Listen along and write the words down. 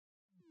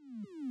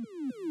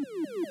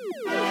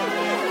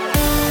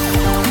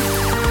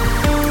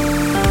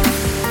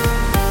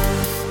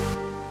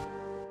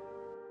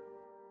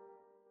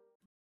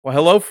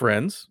Well, hello,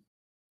 friends.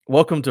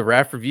 Welcome to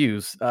RAF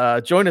Reviews.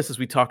 Join us as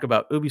we talk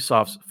about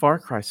Ubisoft's Far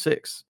Cry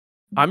 6.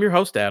 I'm your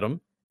host,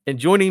 Adam, and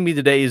joining me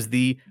today is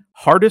the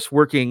hardest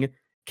working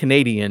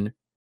Canadian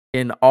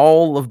in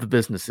all of the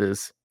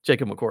businesses,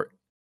 Jacob McCourt.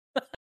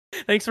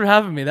 Thanks for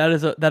having me. That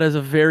is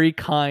a very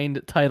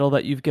kind title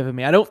that you've given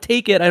me. I don't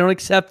take it. I don't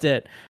accept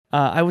it.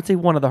 I would say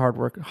one of the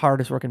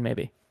hardest working,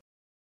 maybe.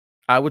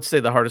 I would say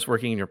the hardest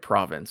working in your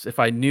province. If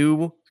I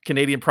knew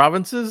Canadian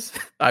provinces,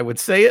 I would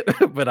say it,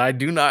 but I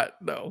do not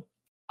know.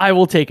 I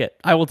will take it.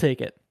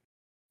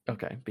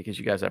 Okay, because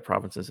you guys have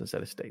provinces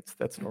instead of states.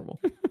 That's normal.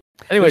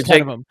 Anyway,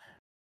 Jacob.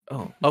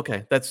 Oh,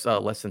 okay. That's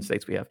less than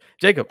states we have.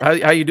 Jacob,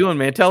 how you doing,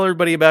 man? Tell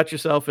everybody about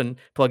yourself and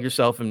plug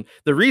yourself. And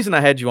the reason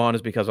I had you on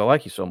is because I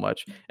like you so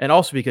much, and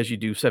also because you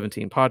do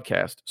 17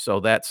 podcasts. So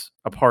that's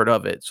a part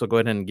of it. So go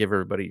ahead and give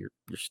everybody your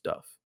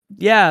stuff.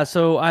 Yeah,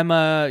 so I'm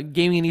a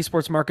gaming and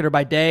esports marketer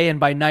by day, and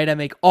by night I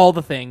make all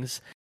the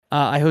things.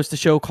 I host a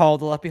show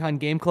called The Left Behind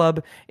Game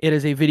Club. It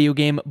is a video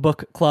game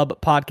book club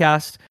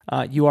podcast.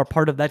 You are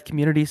part of that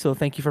community, so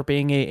thank you for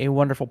being a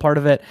wonderful part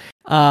of it.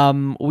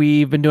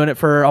 We've been doing it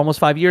for almost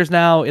 5 years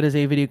now. It is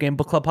a video game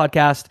book club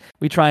podcast.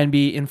 We try and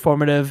be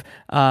informative,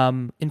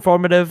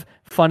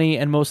 funny,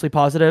 and mostly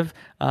positive.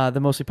 The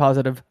mostly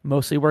positive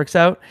mostly works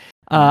out.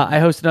 I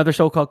host another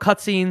show called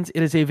Cutscenes.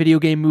 It is a video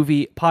game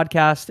movie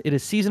podcast. It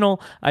is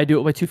seasonal. I do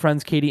it with my two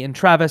friends, Katie and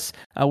Travis.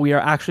 We are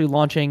actually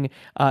launching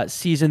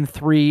season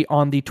 3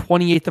 on the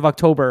 28th of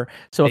October.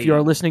 So if you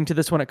are listening to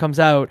this when it comes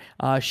out,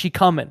 she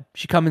coming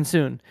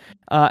soon.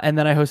 And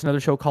then I host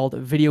another show called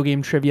Video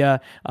Game Trivia.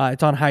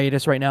 It's on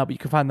hiatus right now, but you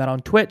can find that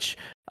on Twitch.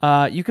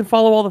 You can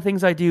follow all the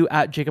things I do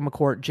at Jacob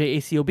McCourt,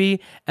 JACOB,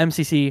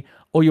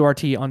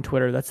 MCCOURT on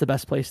Twitter. That's the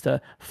best place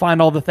to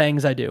find all the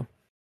things I do.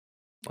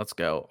 Let's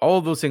go. All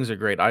of those things are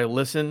great. I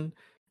listen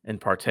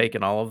and partake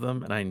in all of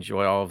them, and I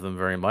enjoy all of them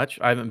very much.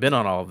 I haven't been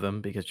on all of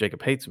them because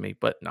Jacob hates me,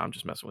 but no, I'm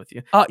just messing with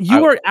you. I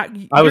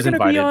was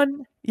invited. Be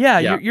on,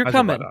 you're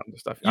coming.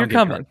 You're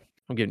coming.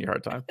 I'm giving you a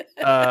hard time.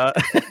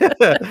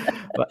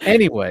 But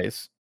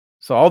anyways,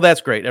 so all that's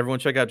great. Everyone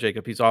check out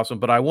Jacob. He's awesome.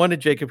 But I wanted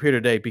Jacob here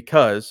today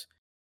because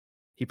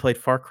he played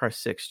Far Cry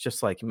 6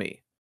 just like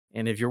me.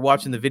 And if you're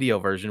watching the video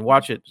version,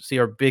 watch it. See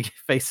our big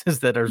faces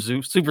that are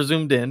super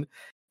zoomed in.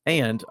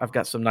 And I've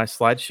got some nice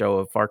slideshow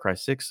of Far Cry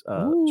 6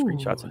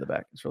 screenshots in the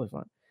back. It's really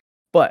fun.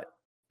 But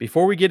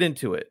before we get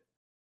into it,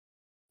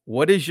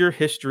 what is your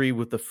history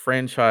with the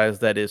franchise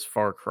that is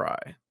Far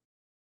Cry?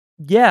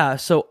 Yeah,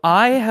 so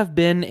I have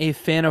been a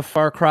fan of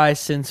Far Cry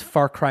since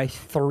Far Cry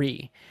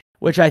 3,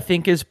 which I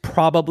think is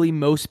probably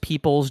most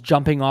people's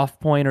jumping off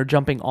point or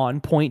jumping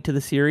on point to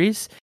the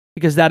series,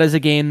 because that is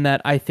a game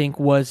that I think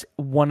was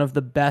one of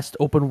the best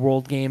open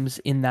world games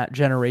in that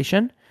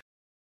generation.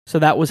 So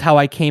that was how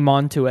I came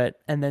onto it.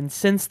 And then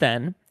since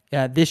then,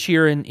 this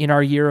year in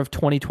our year of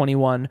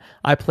 2021,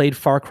 I played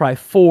Far Cry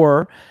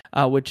 4,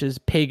 which is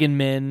Pagan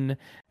Min,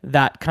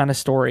 that kind of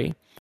story.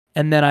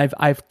 And then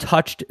I've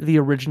touched the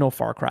original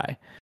Far Cry.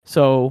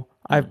 So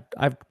I've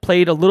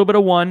played a little bit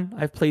of 1,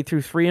 I've played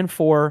through 3 and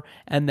 4,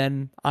 and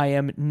then I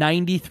am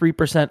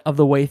 93% of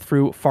the way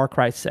through Far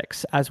Cry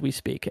 6 as we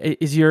speak.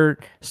 Is your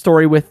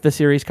story with the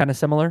series kind of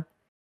similar?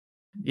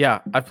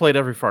 Yeah, I've played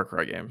every Far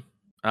Cry game.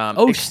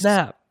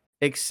 Snap.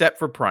 Except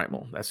for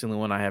Primal. That's the only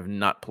one I have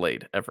not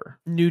played ever.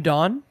 New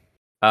Dawn?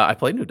 I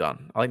played New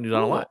Dawn. I like New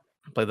Dawn a lot.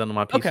 I played that on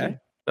my PC. Okay.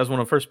 That was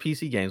one of the first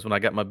PC games when I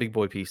got my big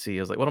boy PC.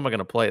 I was like, what am I going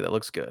to play that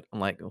looks good? I'm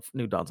like,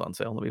 New Dawn's on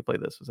sale. Let me play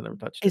this. I never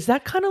touched it. Is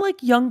that kind of like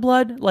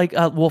Youngblood? Like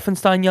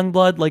Wolfenstein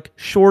Youngblood? Like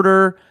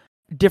shorter,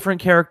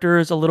 different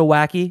characters, a little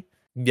wacky?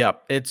 Yeah.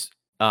 It's,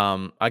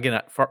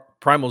 again,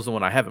 Primal's the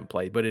one I haven't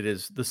played, but it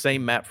is the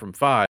same map from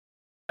 5.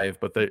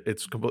 But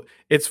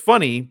it's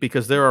funny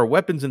because there are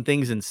weapons and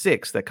things in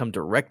 6 that come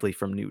directly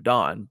from New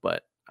Dawn,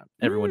 but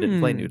everyone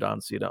didn't play New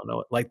Dawn, so you don't know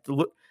it. Like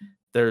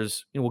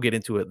we'll get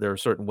into it. There are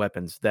certain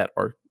weapons that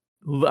are.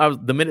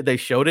 The minute they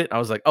showed it, I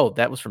was like, "Oh,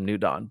 that was from New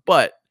Dawn."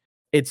 But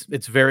it's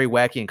very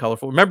wacky and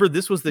colorful. Remember,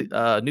 this was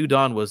the New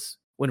Dawn was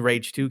when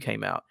Rage 2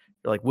 came out.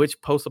 They're like,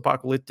 which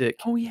post-apocalyptic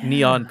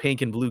neon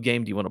pink and blue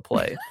game do you want to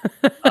play?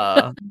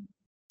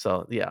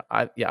 So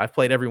I've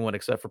played everyone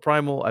except for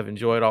Primal. I've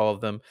enjoyed all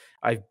of them.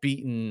 I've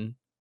beaten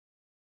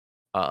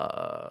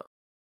I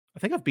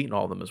think I've beaten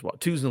all of them as well.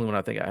 2's the only one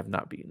I think I have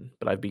not beaten,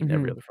 but I've beaten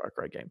every other Far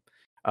Cry game.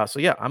 So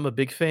yeah, I'm a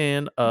big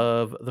fan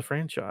of the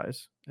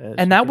franchise.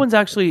 And that one's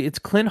actually, it's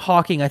Clint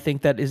Hawking, I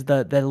think, that is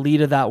the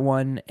lead of that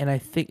one, and I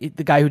think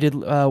the guy who did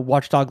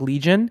Watchdog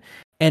Legion.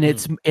 And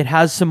it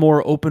has some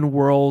more open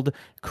world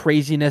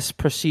craziness,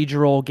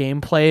 procedural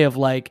gameplay of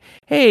like,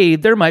 hey,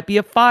 there might be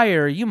a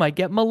fire, you might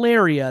get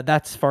malaria.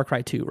 That's Far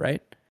Cry 2,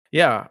 right?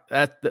 Yeah,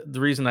 the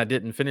reason I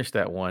didn't finish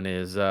that one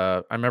is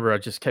I remember I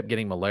just kept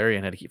getting malaria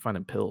and had to keep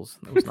finding pills.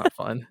 It was not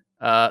fun.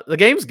 The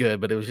game's good,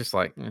 but it was just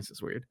like, this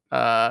is weird.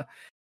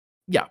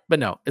 Yeah, but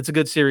no, it's a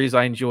good series.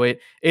 I enjoy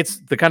it.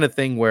 It's the kind of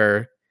thing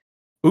where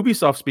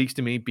Ubisoft speaks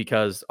to me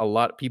because a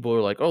lot of people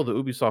are like, oh, the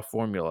Ubisoft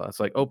formula. It's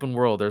like open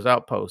world, there's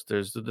outposts,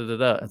 there's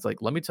da-da-da-da. It's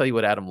like, let me tell you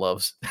what Adam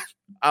loves.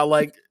 I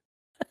like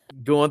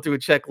going through a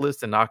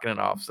checklist and knocking it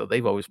off. So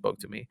they've always spoke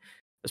to me.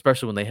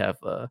 especially when they have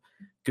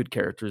good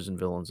characters and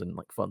villains and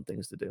like fun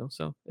things to do.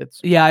 So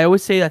it's Yeah, I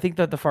always say I think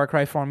that the Far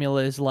Cry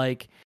formula is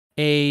like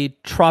a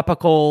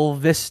tropical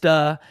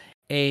vista,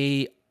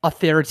 a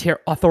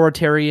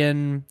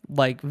authoritarian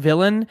like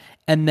villain,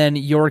 and then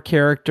your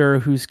character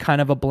who's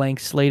kind of a blank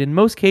slate. In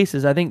most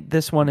cases, I think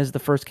this one is the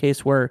first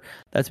case where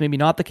that's maybe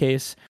not the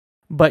case,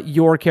 but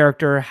your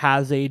character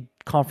has a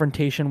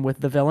confrontation with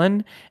the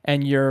villain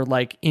and you're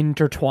like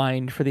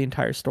intertwined for the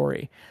entire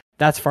story.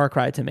 That's Far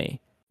Cry to me.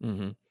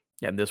 yeah.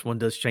 And this one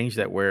does change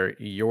that where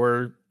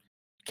your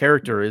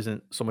character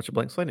isn't so much a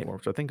blank slate anymore,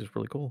 which I think is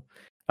really cool.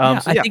 I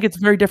think it's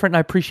very different and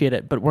I appreciate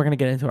it, but we're going to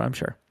get into it, I'm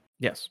sure.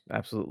 Yes,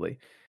 absolutely.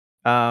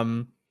 So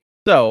I'm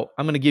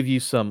going to give you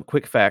some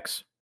quick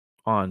facts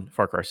on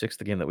Far Cry 6,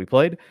 the game that we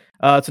played.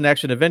 It's an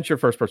action-adventure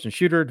first-person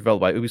shooter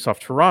developed by Ubisoft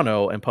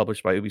Toronto and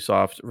published by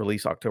Ubisoft,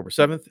 released October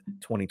 7th,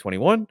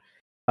 2021.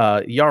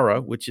 Yara,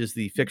 which is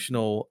the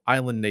fictional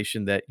island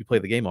nation that you play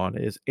the game on,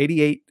 is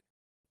 88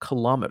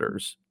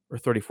 kilometers or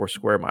 34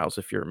 square miles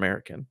if you're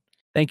American.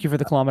 Thank you for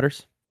the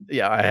kilometers.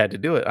 Yeah, I had to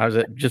do it.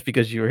 Just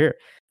because you were here.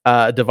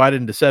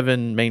 Divided into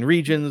 7 main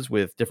regions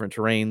with different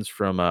terrains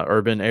from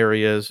urban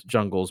areas,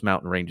 jungles,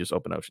 mountain ranges,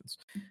 open oceans.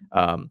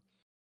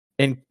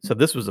 And so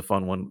this was a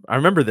fun one. I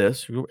remember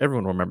this.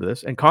 Everyone will remember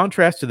this. In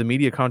contrast to the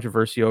media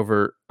controversy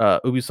over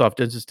Ubisoft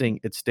distancing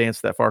its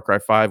stance that Far Cry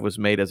 5 was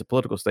made as a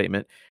political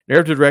statement,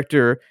 narrative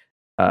director,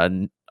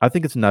 I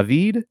think it's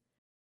Navid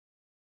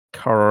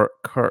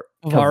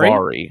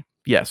Kavari.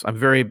 Yes, I'm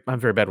very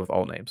bad with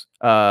all names.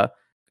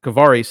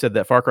 Kavari said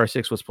that Far Cry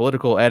 6 was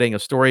political, adding a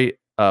story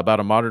about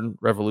a modern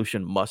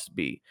revolution must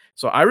be.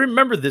 So I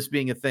remember this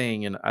being a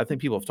thing, and I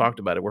think people have talked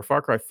about it, where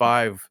Far Cry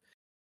 5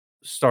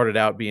 started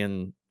out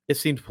being, it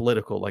seemed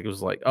political. Like it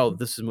was like, oh,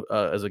 this is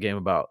as a game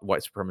about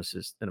white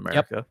supremacists in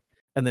America. Yep.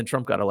 And then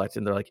Trump got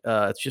elected, and they're like,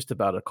 it's just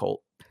about a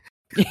cult.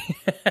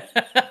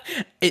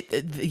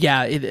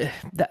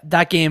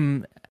 That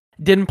game,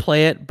 didn't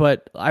play it,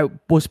 but I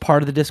was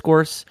part of the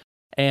discourse,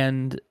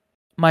 and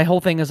my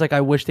whole thing is like,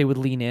 I wish they would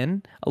lean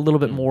in a little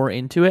bit more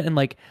into it. And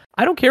like,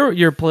 I don't care what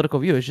your political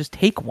view is, just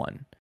take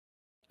one.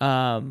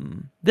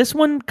 This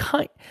one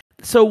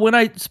so when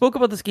I spoke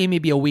about this game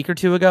maybe a week or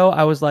two ago,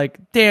 I was like,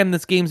 damn,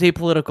 this game's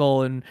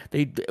apolitical, and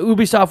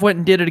Ubisoft went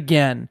and did it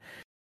again.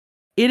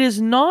 It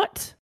is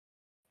not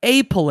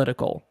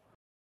apolitical.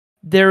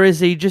 There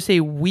is just a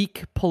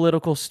weak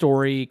political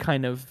story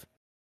kind of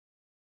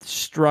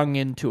strung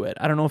into it.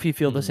 I don't know if you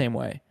feel the same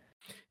way.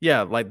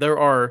 Yeah, like there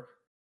are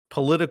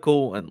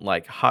political and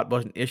like hot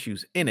button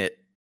issues in it.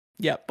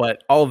 Yeah.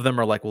 But all of them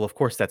are like, well, of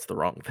course that's the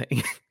wrong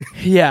thing.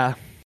 Yeah.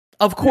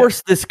 Of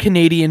course this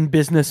Canadian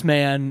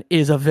businessman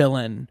is a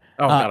villain.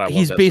 Oh, God,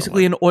 he's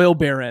basically an oil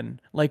baron.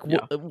 Like,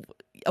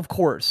 of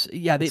course.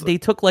 Yeah, they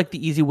took like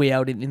the easy way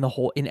out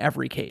in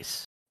every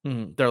case.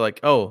 They're like,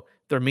 oh,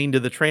 they're mean to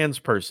the trans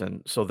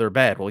person, so they're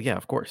bad. Well, yeah,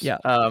 of course. Yeah.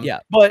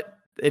 But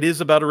it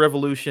is about a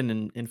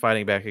revolution and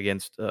fighting back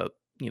against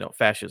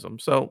fascism.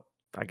 So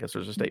I guess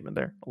there's a statement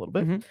there a little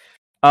bit. Mm-hmm.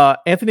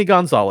 Anthony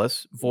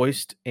Gonzalez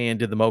voiced and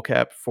did the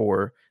mocap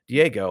for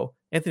Diego.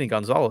 Anthony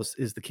Gonzalez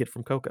is the kid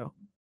from Coco.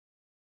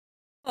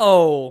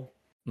 Oh,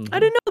 I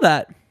didn't know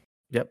that.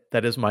 Yep,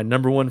 that is my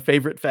number one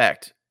favorite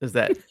fact, is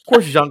that, of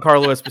course,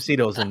 Giancarlo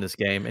Esposito is in this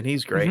game, and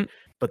he's great.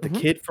 But the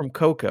kid from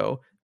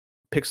Coco,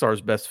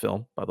 Pixar's best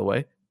film, by the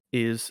way,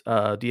 is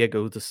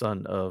Diego, the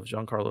son of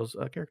Giancarlo's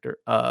character,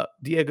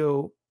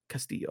 Diego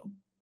Castillo.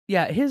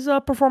 Yeah, his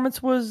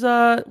performance was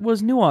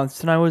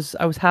nuanced, and I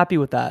was happy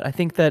with that. I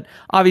think that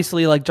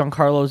obviously, like,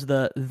 Giancarlo's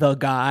the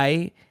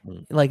guy,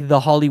 like the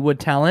Hollywood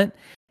talent,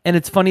 and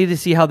it's funny to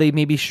see how they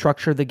maybe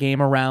structure the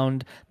game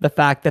around the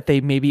fact that they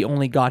maybe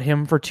only got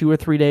him for 2 or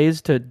 3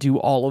 days to do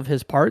all of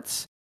his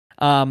parts.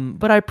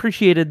 But I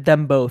appreciated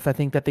them both. I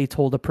think that they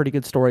told a pretty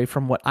good story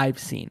from what I've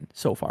seen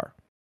so far.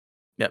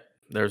 Yep,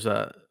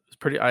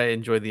 I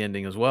enjoyed the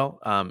ending as well.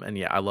 And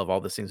yeah, I love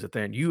all the things that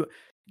there. And you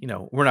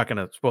know, we're not going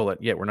to spoil it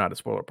yet. We're not a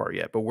spoiler part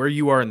yet, but where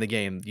you are in the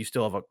game, you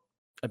still have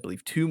I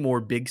believe 2 more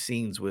big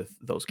scenes with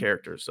those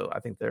characters. So I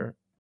think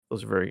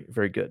those are very,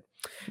 very good.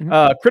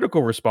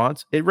 Critical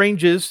response. It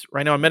ranges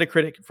right now on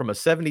Metacritic from a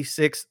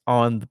 76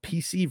 on the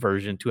PC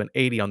version to an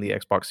 80 on the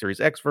Xbox Series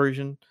X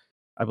version.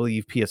 I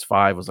believe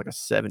PS5 was like a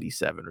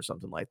 77 or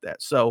something like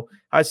that. So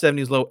high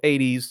 70s, low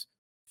 80s.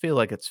 Feel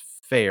like it's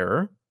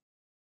fair.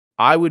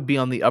 I would be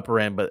on the upper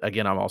end, but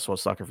again, I'm also a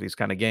sucker for these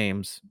kind of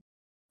games.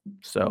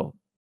 So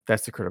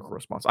that's the critical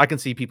response. I can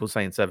see people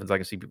saying 7s. I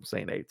can see people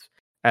saying 8s.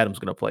 Adam's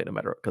going to play no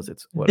matter, because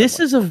it's whatever. This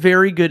is a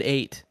very good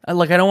 8.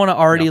 Like, I don't want to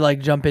already like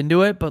jump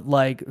into it, but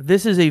like,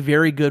 this is a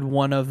very good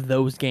one of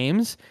those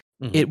games.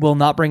 It will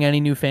not bring any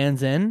new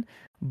fans in,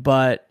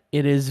 but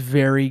it is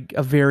very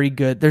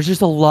good. There's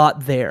just a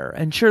lot there.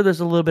 And sure, there's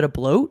a little bit of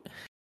bloat,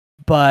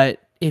 but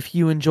if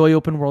you enjoy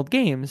open world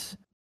games,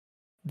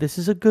 this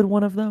is a good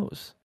one of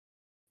those.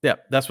 Yeah,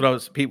 that's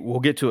what we'll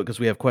get to it because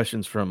we have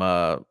questions from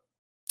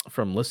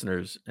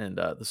listeners, and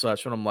so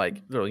that's when I'm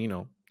like,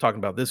 talking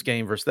about this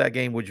game versus that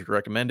game, would you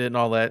recommend it and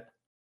all that.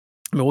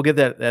 I mean, we'll get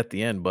that at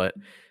the end, but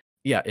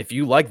yeah, if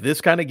you like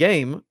this kind of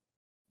game,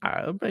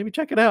 maybe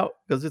check it out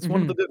because it's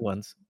one of the Mhm. good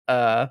ones.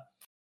 All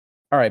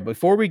right,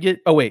 before we get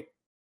oh, wait,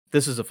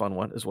 this is a fun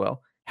one as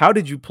well. How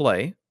did you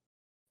play?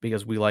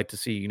 Because we like to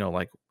see,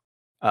 like,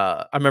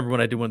 I remember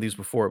when I did one of these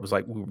before, it was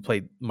like we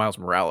played Miles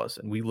Morales,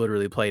 and we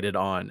literally played it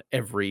on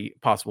every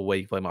possible way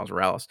you play Miles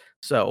Morales.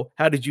 So,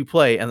 how did you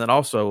play? And then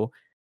also,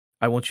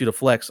 I want you to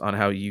flex on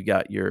how you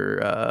got your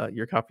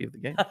copy of the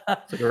game.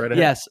 So go right ahead.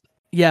 Yes.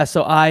 Yeah,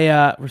 so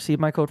I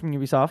received my code from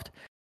Ubisoft.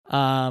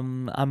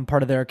 I'm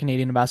part of their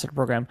Canadian ambassador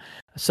program.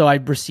 So I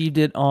received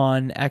it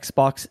on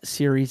Xbox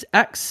Series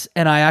X,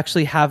 and I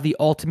actually have the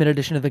ultimate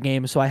edition of the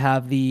game. So I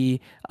have the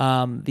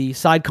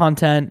side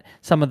content,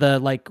 some of the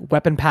like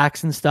weapon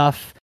packs and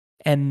stuff,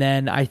 and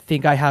then I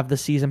think I have the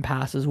season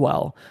pass as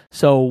well.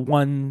 So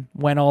when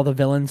all the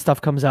villain stuff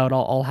comes out,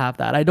 I'll have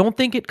that. I don't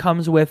think it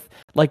comes with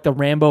like the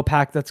Rambo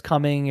pack that's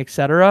coming,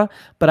 etc.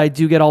 But I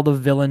do get all the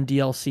villain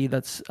DLC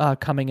that's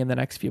coming in the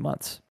next few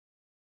months.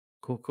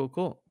 Cool, cool,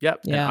 cool.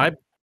 Yep. And Yeah.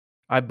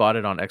 I bought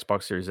it on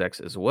Xbox Series X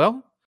as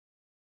well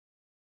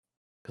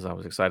because I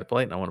was excited to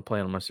play it, and I want to play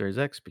it on my Series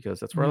X because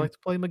that's where I Mhm. like to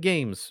play my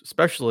games.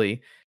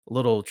 Especially a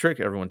little trick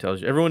everyone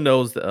tells you. Everyone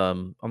knows that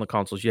on the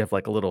consoles you have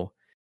like a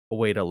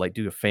way to like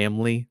do a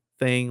family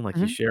thing, like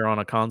you Mhm. share on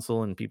a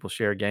console and people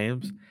share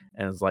games.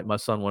 And it's like my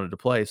son wanted to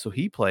play, so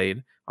he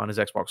played on his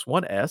Xbox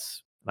One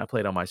S, and I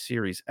played on my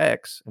Series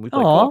X, and we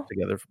played Aw. co-op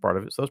together for part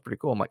of it. So that's pretty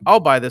cool. I'm like, I'll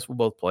buy this. We'll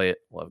both play it.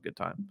 We'll have a good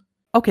time.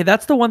 Okay,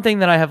 that's the one thing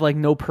that I have like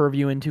no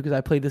purview into because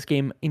I played this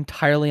game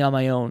entirely on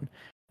my own.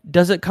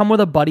 Does it come with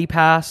a buddy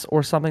pass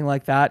or something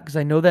like that? Because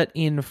I know that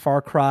in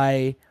Far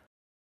Cry,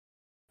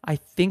 I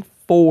think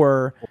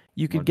 4,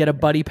 you could get a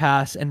buddy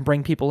pass and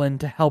bring people in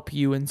to help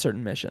you in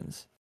certain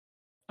missions.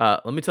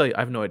 Let me tell you, I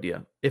have no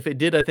idea. If it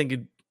did, I think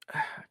it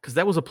because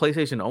that was a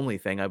PlayStation only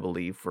thing, I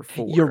believe, for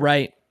You're 4.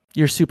 right.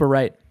 You're super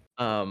right.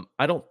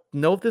 I don't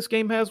know if this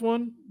game has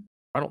one.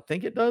 I don't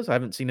think it does. I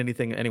haven't seen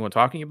anyone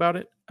talking about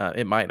it.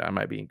 It might. I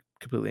might be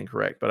completely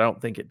incorrect, but I don't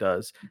think it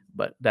does.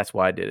 But that's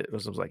why I did it.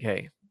 Was I was like,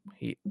 hey,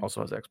 he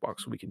also has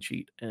Xbox, so we can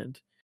cheat. And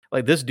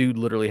like this dude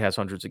literally has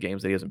hundreds of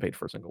games that he hasn't paid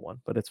for a single one,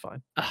 but it's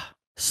fine. Ah,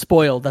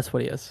 spoiled. That's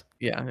what he is.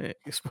 Yeah,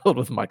 explode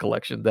with my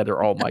collection that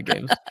are all my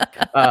games.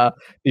 Uh,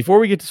 Before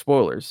we get to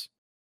spoilers,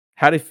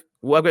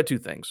 well, I've got two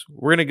things.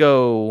 We're gonna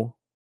go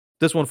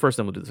this one first,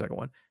 then we'll do the second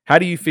one. How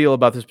do you feel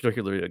about this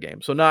particular video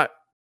game? So not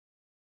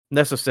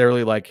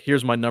necessarily like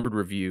here's my numbered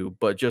review,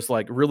 but just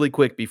like really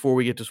quick before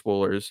we get to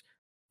spoilers,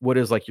 what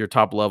is like your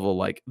top level?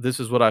 Like this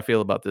is what I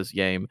feel about this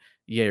game,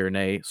 yay or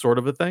nay, sort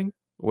of a thing.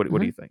 What do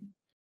Mhm. you think?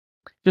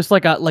 Just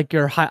like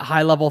your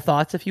high level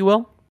thoughts, if you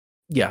will.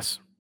 Yes,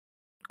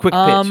 quick pitch.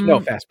 No,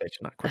 Um, fast pitch,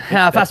 not quick pitch.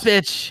 Fast That's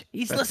pitch.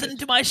 He's fast listening pitch.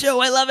 to my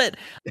show. I love it.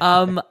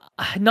 Um,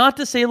 not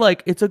to say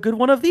like it's a good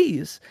one of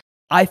these.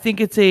 I think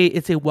it's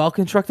a well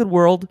constructed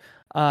world.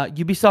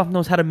 Ubisoft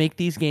knows how to make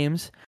these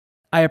games.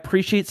 I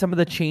appreciate some of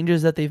the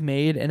changes that they've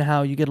made and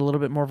how you get a little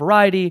bit more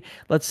variety.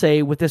 Let's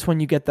say with this one,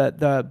 you get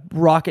the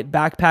rocket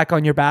backpack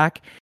on your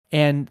back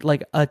and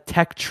like a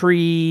tech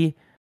tree.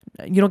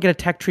 You don't get a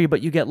tech tree,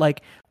 but you get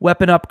like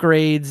weapon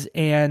upgrades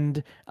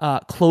and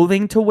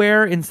clothing to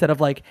wear instead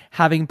of like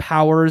having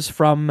powers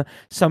from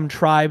some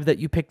tribe that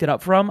you picked it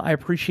up from. I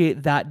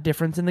appreciate that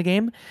difference in the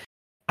game.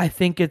 I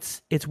think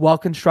it's well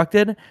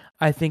constructed.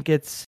 I think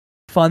it's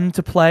fun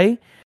to play,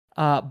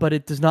 but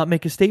it does not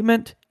make a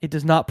statement. It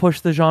does not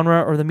push the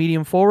genre or the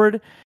medium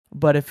forward.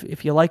 But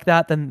if you like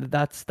that, then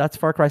that's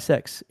Far Cry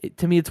 6.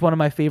 To me, it's one of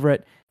my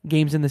favorite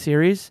games in the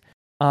series.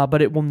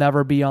 But it will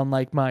never be on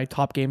like my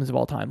top games of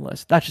all time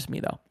list. That's just me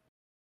though.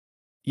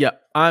 Yeah,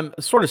 I'm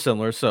sort of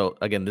similar. So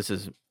again, this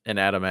is an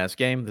Adam ass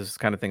game. This is the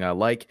kind of thing I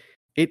like.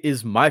 It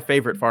is my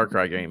favorite Far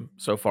Cry game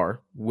so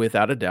far,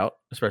 without a doubt,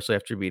 especially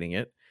after beating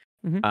it.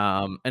 Hmm.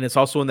 And it's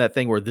also in that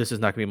thing where this is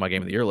not gonna be my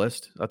game of the year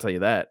list. I'll tell you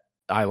that.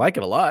 I like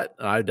it a lot,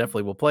 and I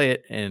definitely will play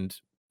it. And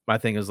my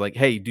thing is like,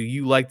 hey, do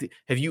you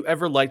have you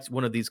ever liked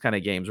one of these kind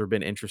of games or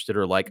been interested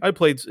or like I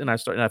played and I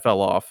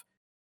fell off?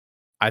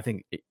 I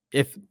think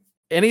if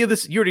any of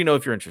this, you already know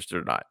if you're interested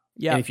or not.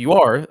 Yeah. And if you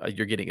are,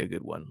 you're getting a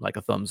good one, like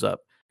a thumbs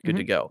up, good Hmm.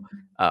 to go.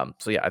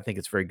 So yeah, I think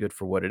it's very good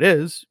for what it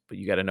is, but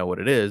you got to know what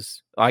it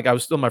is. Like I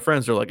was still, my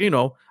friends are like,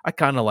 I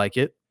kind of like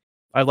it.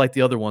 I like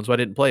the other ones, but I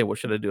didn't play it. What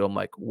should I do? I'm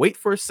like, wait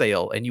for a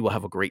sale, and you will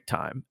have a great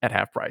time at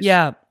half price.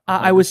 Yeah.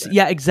 I was 100%.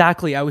 yeah,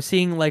 exactly. I was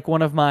seeing like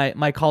one of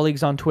my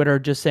colleagues on Twitter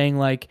just saying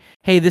like,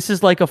 "Hey, this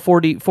is like a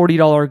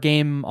 $40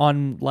 game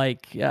on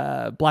like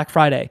Black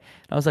Friday."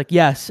 And I was like,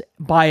 "Yes,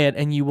 buy it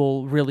and you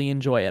will really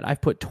enjoy it." I've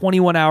put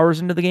 21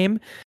 hours into the game.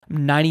 I'm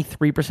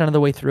 93% of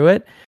the way through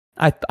it.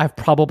 I've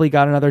probably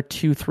got another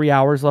 2-3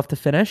 hours left to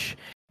finish,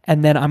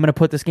 and then I'm going to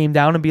put this game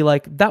down and be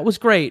like, "That was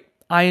great.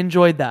 I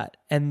enjoyed that,"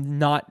 and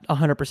not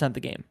 100% the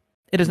game.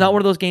 It is not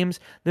one of those games.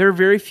 There are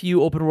very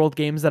few open world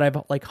games that I've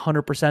like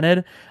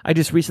 100%ed. I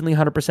just recently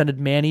 100%ed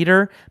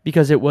Maneater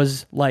because it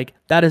was like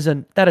that is a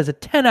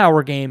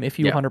 10-hour game if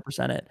you Yeah.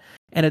 100% it,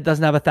 and it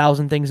doesn't have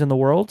 1,000 things in the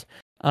world.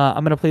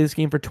 I'm gonna play this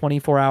game for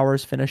 24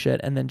 hours, finish it,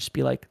 and then just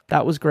be like,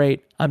 that was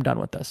great. I'm done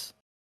with this.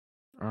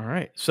 All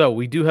right. So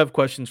we do have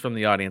questions from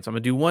the audience. I'm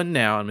gonna do one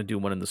now. I'm gonna do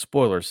one in the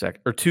spoiler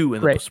section, or two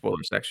in the Great.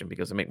 spoiler section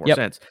because it make more Yep.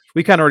 sense.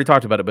 We kind of already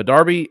talked about it, but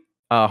Darby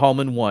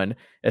Hallman won.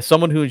 As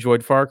someone who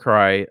enjoyed Far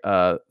Cry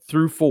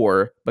through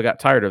 4 but got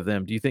tired of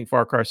them, do you think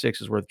Far Cry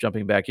 6 is worth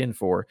jumping back in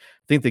for?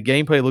 I think the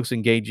gameplay looks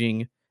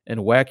engaging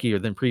and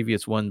wackier than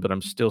previous one, but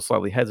I'm still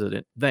slightly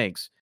hesitant.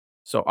 Thanks.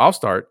 So I'll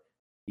start.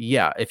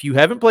 Yeah, if you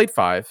haven't played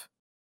 5,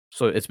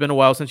 so it's been a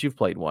while since you've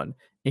played one,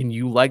 and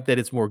you like that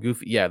it's more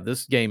goofy. Yeah,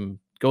 this game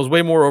goes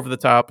way more over the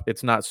top.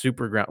 It's not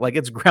super like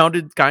it's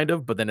grounded kind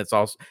of, but then it's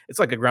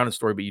like a grounded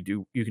story, but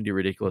you can do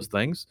ridiculous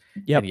things.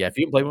 And Yep. yeah, if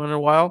you haven't played one in a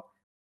while,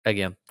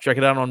 again, check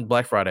it out on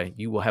Black Friday.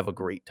 You will have a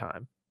great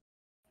time.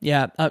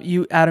 Yeah.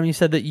 Adam, you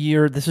said that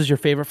this is your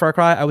favorite Far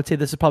Cry. I would say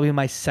this is probably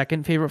my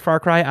second favorite Far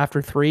Cry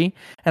after 3,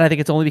 and I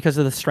think it's only because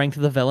of the strength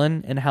of the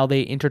villain and how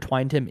they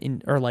intertwined him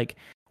in, or like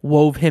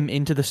wove him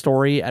into the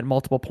story at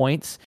multiple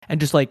points,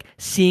 and just like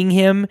seeing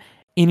him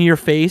in your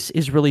face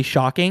is really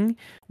shocking,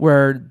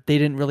 where they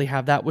didn't really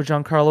have that with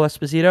Giancarlo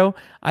Esposito.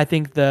 I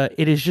think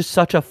it is just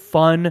such a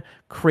fun,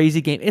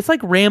 crazy game. It's like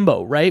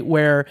Rambo, right?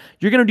 Where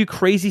you're going to do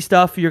crazy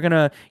stuff. You're going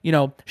to,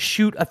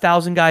 shoot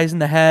 1,000 guys in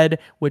the head,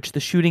 which the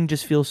shooting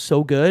just feels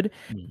so good.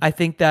 I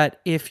think that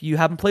if you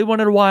haven't played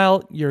one in a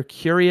while, you're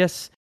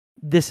curious,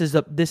 this is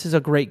a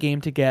great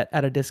game to get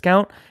at a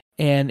discount.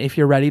 And if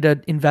you're ready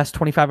to invest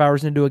 25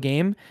 hours into a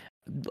game,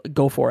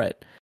 go for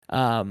it.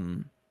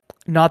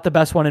 Not the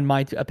best one in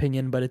my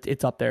opinion, but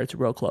it's up there. It's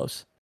real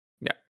close.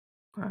 Yeah,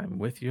 I'm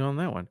with you on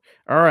that one.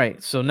 All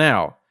right, so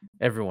now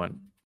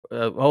everyone,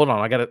 hold on.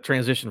 I got a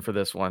transition for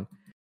this one.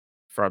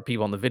 For our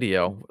people on the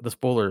video, the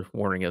spoiler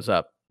warning is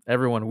up.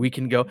 Everyone, we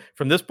can go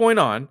from this point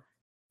on.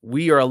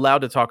 We are allowed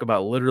to talk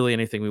about literally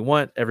anything we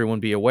want. Everyone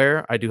be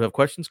aware. I do have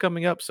questions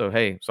coming up. So,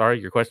 hey, sorry,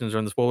 your questions are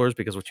in the spoilers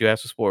because what you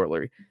asked is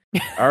spoilery.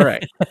 All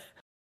right.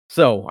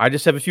 So I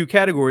just have a few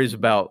categories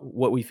about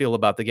what we feel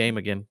about the game.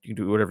 Again, you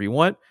can do whatever you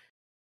want.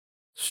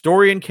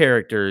 Story and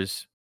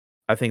characters.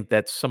 I think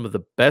that's some of the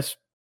best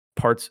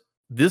parts.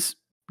 This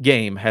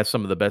game has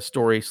some of the best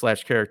story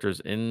 / characters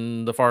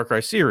in the Far Cry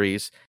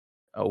series.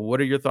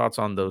 What are your thoughts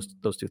on those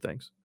two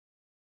things?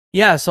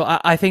 Yeah, so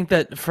I think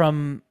that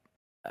from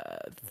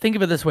think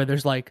of it this way: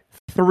 there's like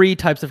 3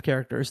 types of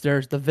characters.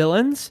 There's the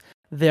villains.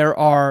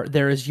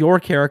 There is your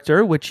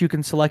character, which you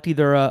can select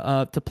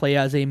either to play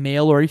as a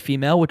male or a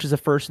female, which is a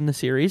first in the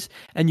series,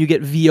 and you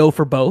get VO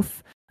for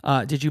both.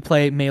 Did you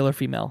play male or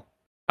female?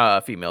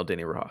 Female,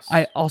 Denny Rojas.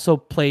 I also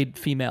played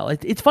female.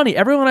 It's funny.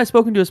 Everyone I've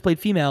spoken to has played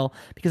female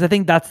because I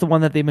think that's the one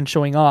that they've been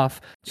showing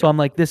off. So I'm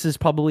like, this is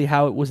probably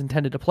how it was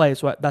intended to play.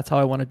 So that's how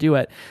I want to do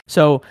it.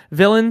 So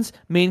villains,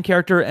 main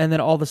character, and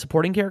then all the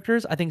supporting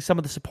characters. I think some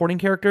of the supporting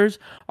characters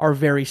are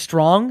very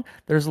strong.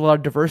 There's a lot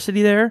of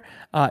diversity there.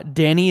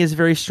 Danny is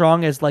very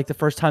strong as like the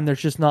first time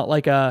there's just not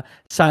like a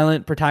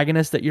silent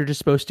protagonist that you're just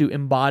supposed to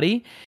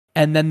embody.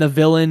 And then the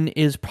villain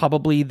is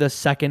probably the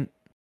second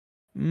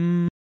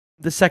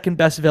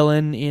best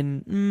villain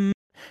in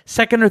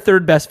second or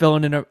third best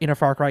villain in a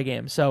Far Cry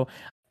game. So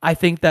I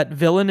think that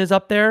villain is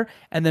up there,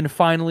 and then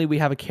finally we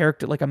have a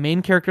character, like a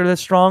main character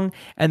that's strong,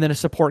 and then a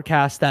support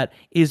cast that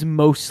is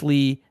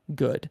mostly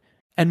good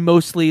and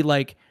mostly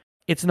like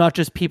it's not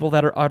just people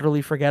that are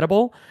utterly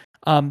forgettable.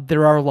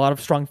 There are a lot of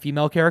strong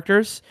female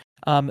characters.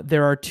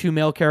 There are 2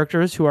 male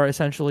characters who are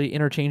essentially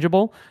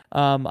interchangeable.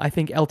 I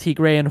think El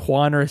Tigre and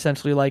Juan are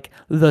essentially like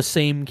the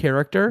same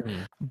character,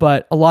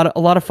 but a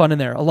lot of fun in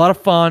there. A lot of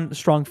fun,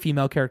 strong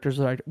female characters,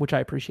 which I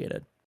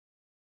appreciated.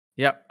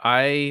 Yep,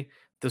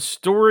 the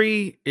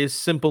story is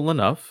simple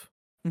enough,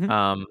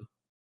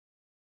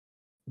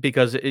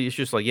 because it's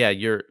just like, yeah,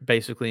 you're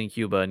basically in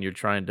Cuba and you're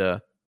trying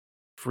to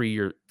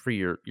free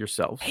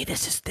yourself. Hey,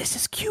 this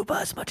is Cuba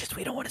as much as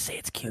we don't want to say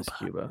it's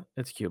Cuba.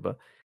 It's Cuba.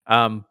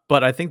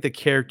 But I think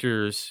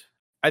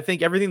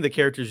everything the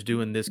characters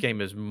do in this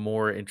game is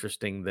more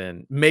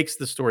interesting makes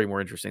the story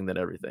more interesting than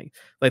everything.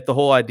 Like the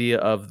whole idea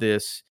of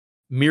this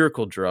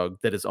miracle drug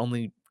that is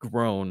only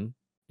grown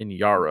in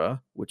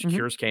Yara, which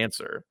cures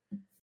cancer.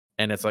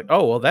 And it's like,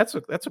 oh, well, that's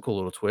a cool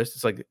little twist.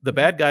 It's like the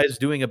bad guy is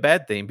doing a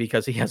bad thing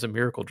because he has a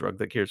miracle drug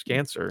that cures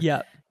cancer.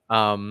 Yeah.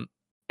 And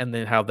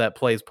then how that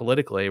plays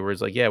politically, where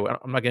it's like, yeah, well,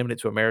 I'm not giving it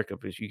to America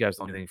because you guys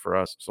don't do anything for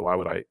us. So why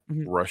would I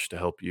rush to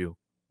help you?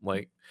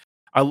 Like,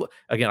 I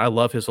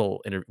love his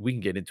whole interview. We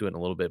can get into it in a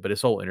little bit, but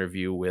his whole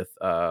interview with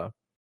the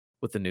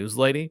news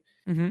lady,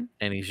 and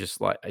he's just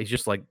like,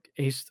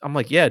 I'm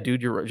like, yeah,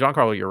 dude,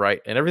 Giancarlo, you're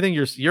right, and everything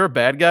you're a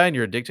bad guy and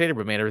you're a dictator,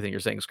 but man, everything you're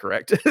saying is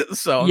correct.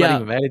 So I'm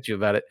not even mad at you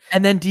about it.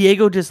 And then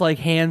Diego just like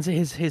hands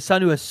his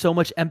son, who has so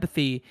much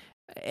empathy,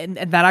 and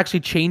that actually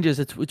changes.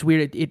 It's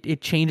weird.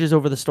 It changes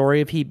over the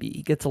story. If he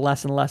gets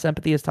less and less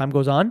empathy as time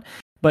goes on.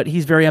 But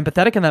he's very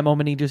empathetic in that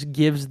moment. He just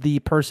gives the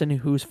person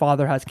whose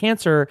father has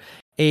cancer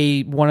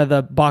one of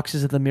the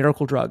boxes of the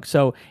miracle drug.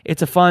 So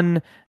it's a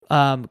fun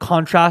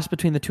contrast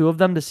between the two of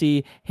them to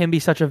see him be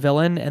such a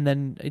villain and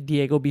then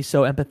Diego be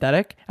so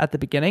empathetic at the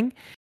beginning.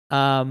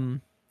 Giancarlo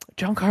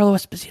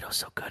Esposito is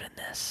so good in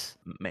this.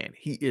 Man,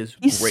 he's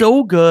great.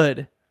 So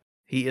good.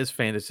 He is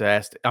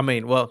fantastic. I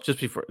mean, well,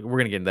 just before we're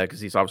gonna get into that because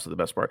he's obviously the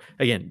best part.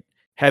 Again,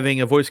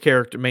 having a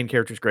main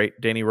character is great.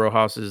 Danny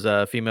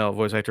Rojas's female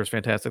voice actor is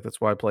fantastic.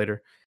 That's why I played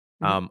her.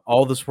 Mhm.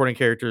 All the supporting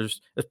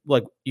characters,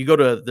 like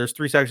there's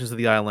 3 sections of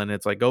the island.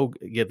 It's like go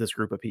get this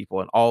group of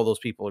people, and all those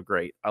people are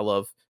great. I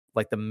love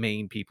like the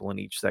main people in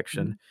each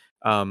section.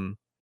 Mhm. Um,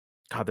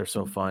 God, they're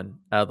so fun.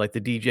 Like the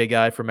DJ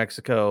guy from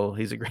Mexico,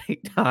 he's a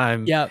great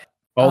time. Yep.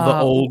 All the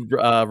Uh, old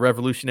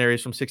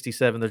revolutionaries from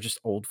 '67, they're just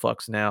old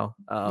fucks now.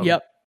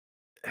 yep.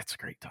 That's a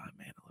great time,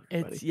 man. I love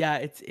It's everybody. yeah,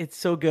 it's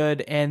so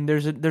good, and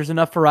there's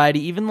enough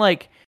variety. Even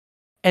like,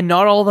 and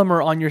not all of them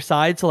are on your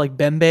side. So like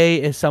Bembe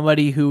is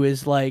somebody who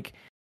is like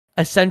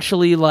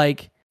essentially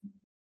like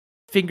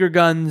finger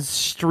guns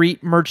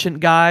street merchant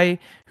guy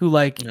who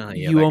like Oh,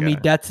 yeah, you that owe me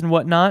guy. debts and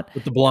whatnot.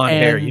 With the blonde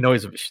hair, you And know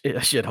he's a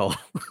shithole.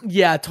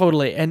 yeah,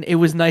 totally. And it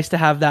was nice to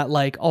have that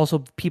like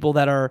also people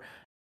that are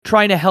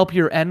trying to help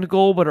your end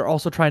goal, but are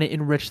also trying to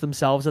enrich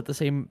themselves at the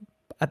same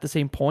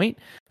point.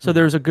 So Mhm.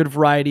 there's a good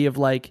variety of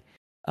like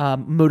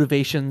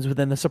motivations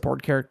within the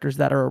support characters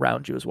that are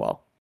around you as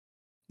well.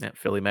 Yeah,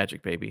 Philly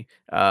Magic, baby.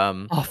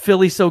 Oh,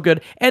 Philly's so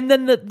good. And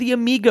then the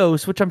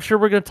Amigos, which I'm sure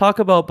we're going to talk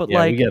about, but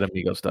Yeah, we like get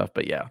Amigo stuff,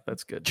 but yeah,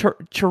 that's good.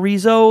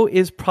 Chorizo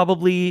is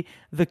probably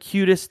the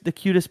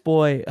cutest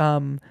boy.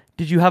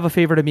 Did you have a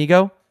favorite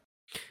Amigo?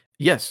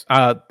 Yes,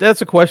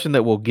 that's a question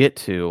that we'll get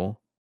to.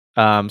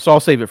 So I'll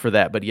save it for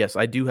that. But yes,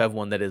 I do have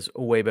one that is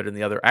way better than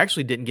the other. I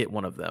actually didn't get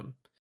one of them.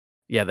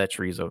 Yeah, that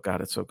chorizo.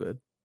 God, it's so good.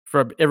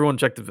 For everyone,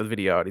 check the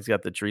video out. He's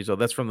got the chorizo.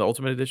 That's from the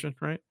Ultimate Edition,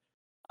 right?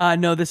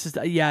 No, this is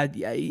yeah,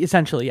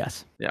 essentially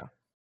yes. Yeah,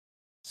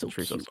 So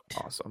chorizo's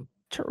cute. awesome.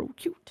 So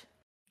cute.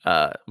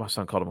 My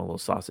son called him a little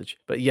sausage.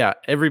 But yeah,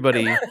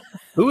 everybody.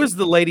 Who is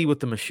the lady with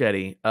the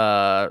machete?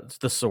 It's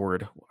the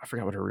sword. I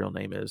forgot what her real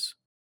name is.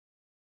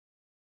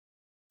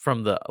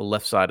 From the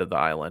left side of the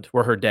island,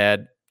 where her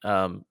dad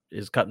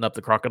is cutting up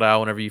the crocodile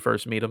whenever you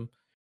first meet him.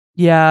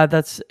 Yeah,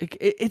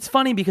 it's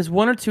funny because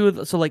one or two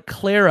of so like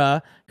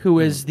Clara, who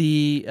is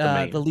The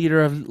main. the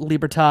leader of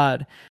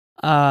Libertad,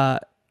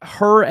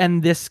 her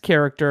and this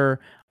character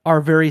are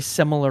very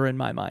similar in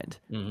my mind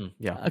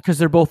Yeah. because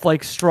they're both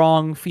like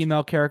strong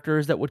female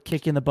characters that would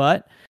kick in the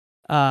butt.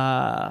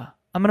 I'm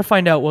gonna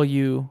find out while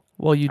you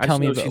I tell just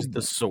me know about. she's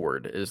the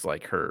sword is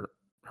like her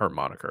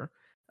moniker.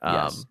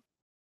 Yes.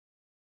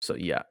 So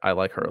yeah, I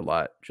like her a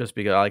lot just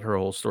because I like her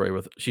whole story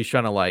with she's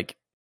trying to like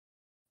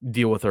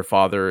deal with her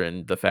father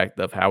and the fact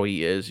of how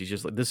he is. He's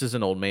just like this is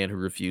an old man who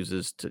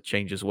refuses to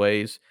change his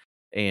ways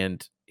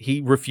and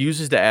he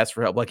refuses to ask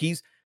for help. Like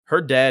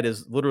her dad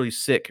is literally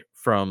sick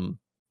from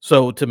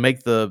so to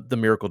make the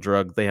miracle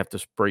drug, they have to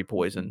spray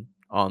poison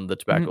on the Mhm.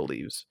 tobacco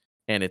leaves.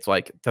 And it's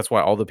like that's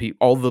why all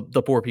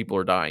the poor people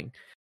are dying.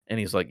 And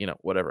he's like,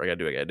 whatever I gotta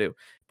do, I gotta do.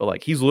 But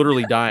like he's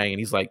literally dying and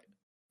he's like,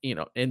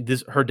 and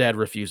this her dad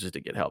refuses to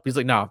get help. He's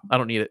like, "Nah, I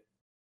don't need it."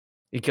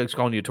 He keeps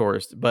calling you a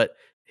tourist, but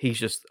he's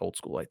just old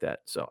school like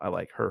that. So I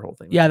like her whole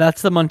thing with Yeah, him.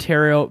 that's the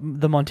Monteros, and I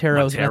think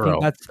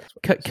Montero. that's That's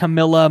what it is.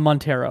 Camilla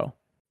Montero.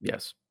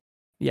 Yes.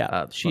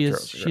 Yeah, she is.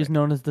 Monteros are She's great.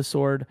 known as the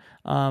sword.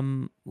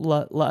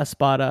 La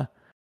Espada.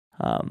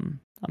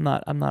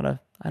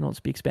 I don't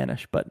speak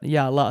Spanish, but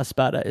yeah, La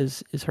Espada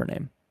is her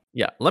name.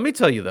 Yeah. Let me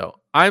tell you though,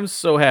 I'm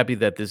so happy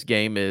that this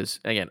game is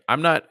again,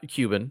 I'm not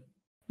Cuban,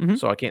 Mhm.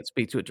 so I can't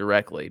speak to it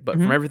directly. But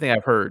from Mhm. everything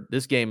I've heard,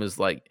 this game is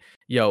like,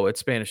 yo, it's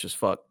Spanish as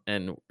fuck.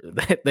 And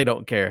they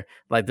don't care.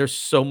 Like there's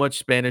so much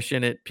Spanish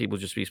in it. People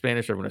just speak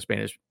Spanish, everyone has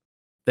Spanish.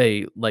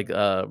 They like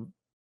a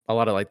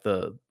lot of like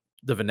the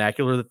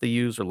vernacular that they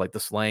use or like the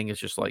slang is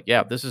just like,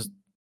 yeah, this is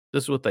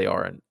what they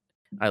are, and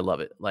I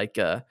love it. Like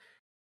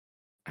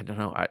I don't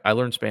know, I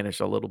learned Spanish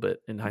a little bit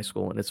in high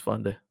school, and it's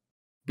fun to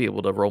be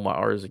able to roll my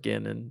R's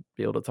again and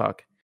be able to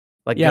talk.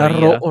 Like Yeah,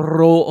 garilla,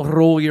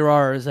 roll your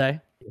R's, eh?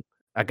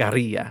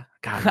 agarilla.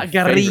 God,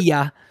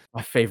 Guerrilla,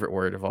 my favorite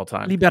word of all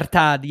time.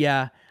 libertad.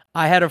 Yeah,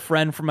 I had a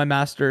friend from my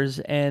master's,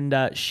 and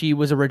she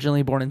was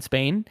originally born in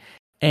Spain.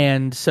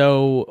 And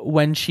so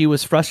when she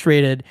was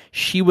frustrated,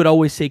 she would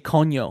always say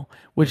coño,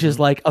 which is Mhm.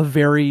 like a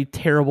very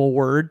terrible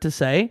word to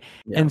say.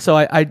 Yeah. And so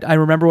I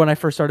remember when I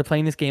first started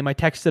playing this game, I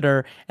texted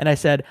her and I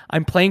said,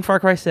 I'm playing Far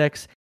Cry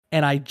 6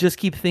 and I just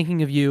keep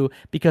thinking of you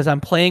because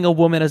I'm playing a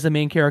woman as the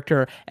main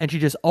character and she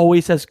just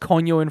always says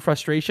coño in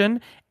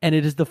frustration. And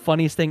it is the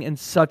funniest thing and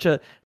such a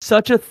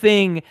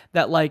thing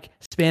that like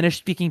Spanish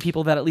speaking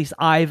people that at least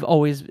I've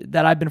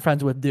been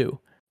friends with do.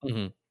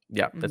 Mhm.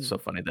 Yeah, that's Mhm. so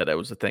funny that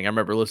was the thing. I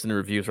remember listening to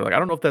reviews were like, I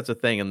don't know if that's a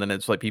thing, and then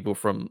it's like people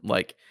from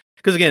like,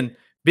 because again,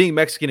 being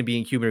Mexican and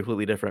being Cuban are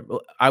completely different.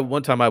 Well,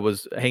 one time I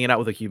was hanging out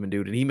with a Cuban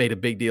dude, and he made a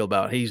big deal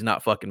about he's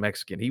not fucking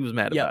Mexican. He was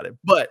mad Yep. about it,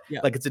 but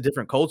Yep. like it's a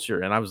different culture,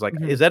 and I was like,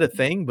 Mhm. is that a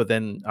thing? But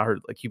then I heard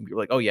like Cuban people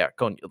were like, oh yeah,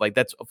 like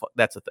that's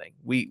a thing.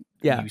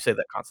 Yeah. You say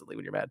that constantly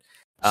when you're mad.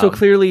 So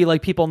clearly,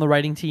 like people on the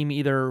writing team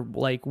either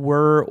like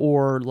were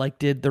or like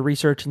did the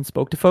research and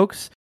spoke to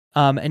folks.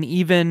 And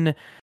even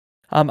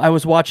I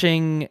was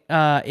watching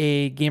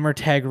a gamer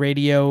tag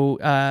radio.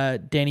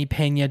 Danny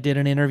Pena did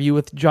an interview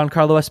with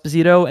Giancarlo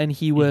Esposito, and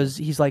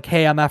he's like,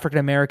 "Hey, I'm African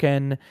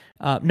American."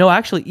 No,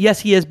 actually, yes,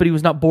 he is, but he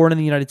was not born in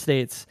the United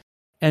States,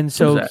 and Who's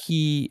so that?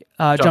 he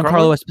Giancarlo?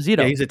 Giancarlo Yeah,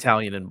 Esposito. he's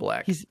Italian and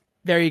black.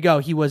 There you go.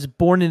 He was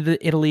born in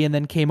Italy and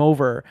then came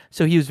over.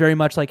 So he was very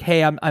much like,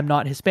 hey, I'm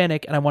not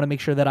Hispanic and I want to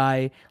make sure that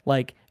I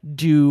like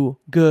do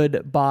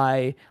good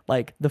by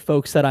like the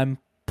folks that I'm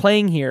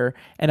playing here.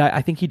 And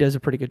I think he does a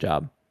pretty good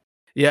job.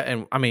 Yeah,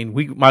 and I mean,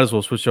 we might as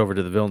well switch over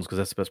to the villains because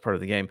that's the best part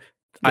of the game.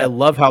 I Yep.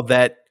 love how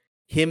that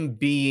him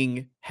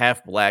being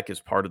half black is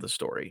part of the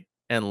story,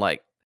 and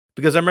like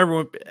because I remember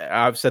when,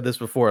 I've said this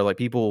before, like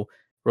people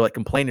were like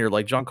complaining,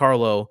 like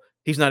Giancarlo,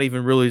 he's not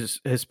even really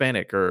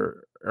Hispanic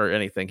or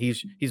anything.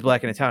 He's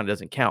black and Italian, it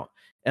doesn't count.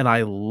 And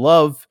I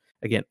love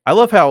I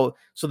love how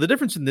so the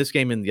difference in this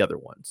game and the other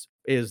ones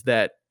is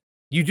that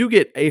you do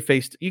get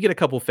you get a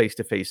couple face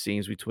to face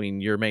scenes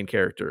between your main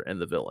character and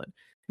the villain.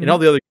 In all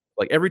Mhm. the other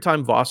like every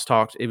time Voss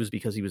talked, it was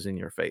because he was in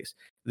your face.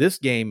 This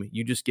game,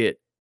 you just get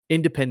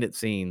independent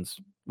scenes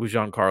with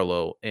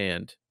Giancarlo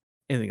and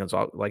anything else,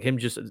 like him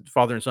just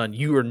father and son.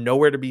 You are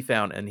nowhere to be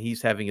found, and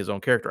he's having his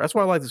own character. That's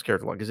why I like this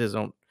character. Like, his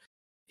own.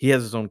 He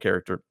has his own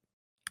character,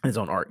 his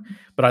own arc.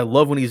 But I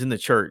love when he's in the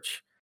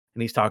church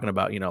and he's talking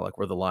about, like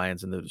we're the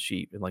lions and the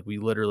sheep, and like we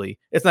literally,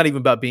 it's not even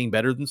about being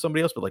better than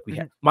somebody else, but like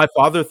Mhm. my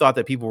father thought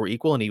that people were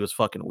equal, and he was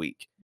fucking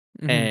weak.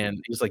 Mhm.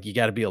 And he's like, "You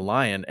gotta be a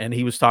lion." And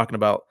he was talking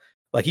about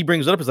like, he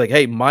brings it up, it's like,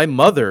 "Hey, my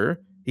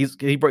mother," he's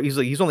like,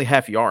 he's only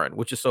half Yaren,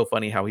 which is so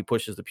funny how he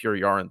pushes the pure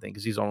Yaren thing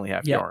because he's only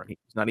half Yep. Yaren.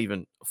 He's not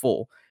even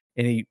full.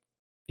 And he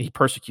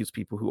persecutes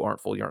people who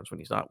aren't full Yarns when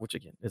he's not, which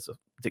again, is a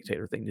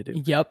dictator thing to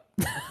do. Yep.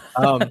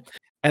 Um,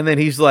 and then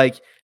he's like,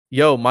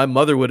 "Yo, my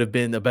mother would have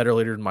been a better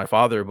leader than my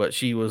father, but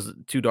she was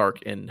too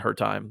dark in her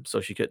time,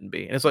 so she couldn't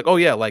be." And it's like, "Oh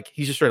yeah," like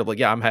he's just straight up like,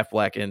 "Yeah, I'm half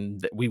black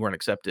and we weren't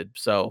accepted."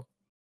 So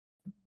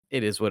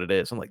it is what it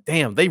is. I'm like,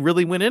 damn, they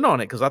really went in on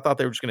it because I thought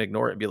they were just gonna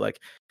ignore it and be like,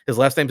 his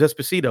last name's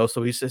Esposito,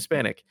 so he's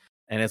Hispanic.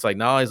 And it's like,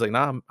 no, he's like,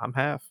 nah, I'm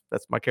half.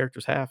 That's my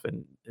character's half,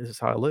 and this is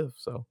how I live.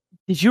 So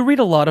Did you read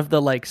a lot of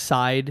the like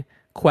side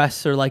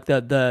quests or like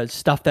the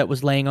stuff that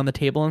was laying on the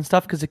table and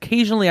stuff? Because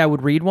occasionally I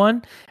would read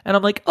one and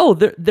I'm like, oh,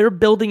 they're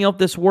building up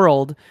this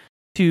world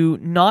to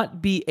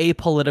not be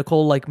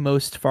apolitical like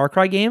most Far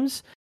Cry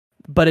games,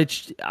 but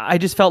I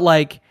just felt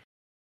like,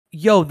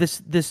 yo,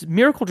 this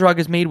miracle drug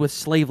is made with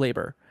slave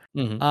labor.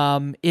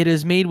 mhm. It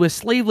is made with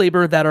slave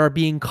labor that are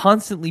being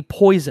constantly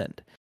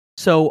poisoned.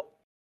 So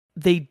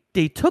they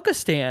took a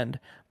stand,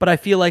 but I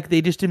feel like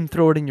they just didn't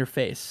throw it in your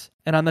face.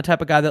 And I'm the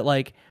type of guy that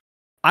like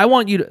I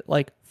want you to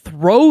like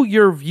throw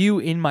your view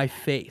in my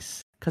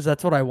face because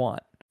that's what I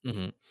want.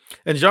 Mhm.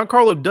 And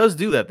Giancarlo does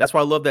do that. That's why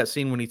I love that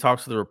scene when he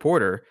talks to the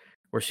reporter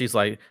where she's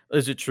like,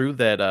 "Is it true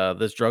that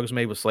this drug is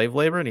made with slave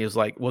labor?" And he's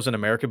like, "Wasn't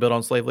America built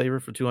on slave labor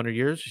for 200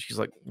 years?" She's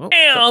like, "Well,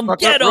 shut the Damn, fuck up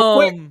get real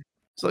quick." him.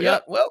 So yeah,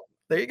 Yep. well,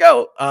 there you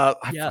go. I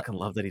Yep. fucking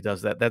love that he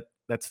does that.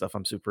 That stuff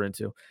I'm super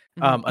into.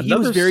 He was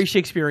Another very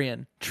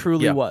Shakespearean,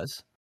 truly yeah,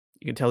 was.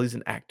 you can tell he's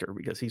an actor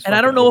because he's And I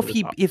fucking don't know over if the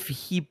he top. if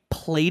he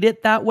played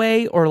it that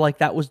way or like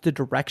that was the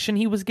direction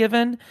he was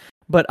given,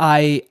 but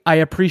I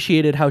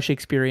appreciated how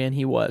Shakespearean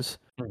he was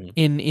Mhm.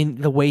 in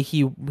the way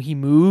he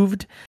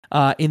moved,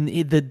 in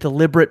the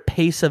deliberate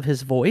pace of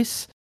his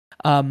voice.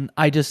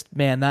 I just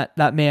man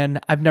that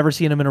man I've never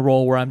seen him in a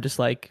role where I'm just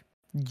like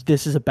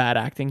this is a bad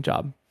acting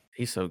job.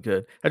 He's so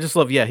good. I just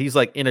love, yeah, he's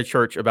like in a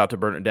church about to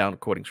burn it down,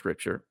 quoting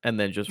scripture, and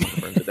then just fucking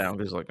burns it down.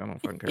 He's like, I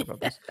don't fucking care about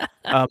this.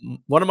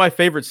 One of my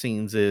favorite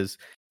scenes is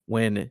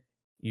when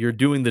you're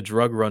doing the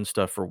drug run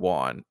stuff for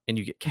Juan and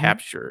you get Mhm.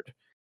 captured,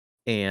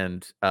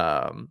 and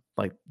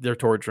like they're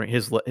torturing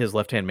his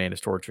left hand man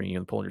is torturing you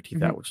and pulling your teeth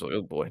Mhm. out, which is like,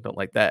 oh boy, don't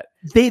like that.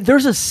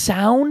 There's a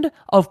sound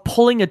of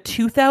pulling a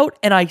tooth out,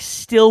 and I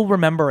still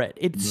remember it.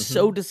 It's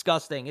so Mhm.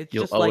 disgusting. It's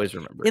You'll just like always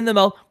remember in it. the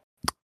mouth.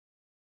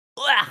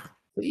 Ugh,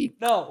 He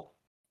no,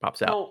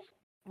 pops out.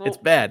 no, It's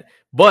no. bad,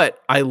 but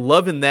I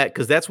love in that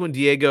because that's when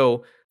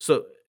Diego.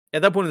 So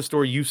at that point in the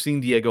story, you've seen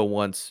Diego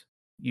once.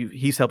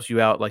 He's helps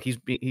you out. Like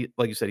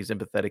like you said, he's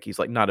empathetic. He's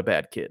like not a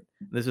bad kid.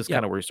 This is kind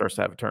Yep. of where he starts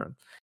to have a turn.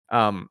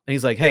 And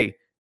he's like, "Hey,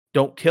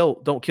 don't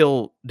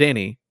kill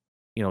Danny.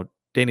 You know,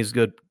 Danny's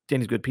good.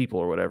 Danny's good people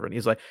or whatever." And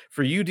he's like,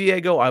 "For you,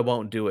 Diego, I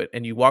won't do it."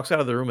 And he walks out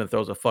of the room and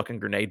throws a fucking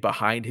grenade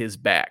behind his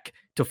back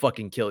to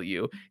fucking kill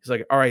you. He's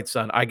like, "All right,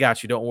 son, I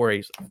got you. Don't worry."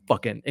 He's like,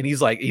 fucking, and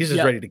he's like, he's just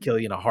Yep. ready to kill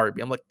you in a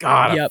heartbeat. I'm like,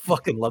 God, I Yep.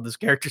 fucking love this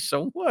character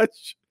so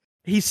much.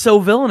 He's so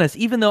villainous,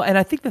 even though, and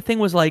I think the thing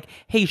was like,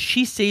 hey,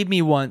 she saved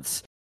me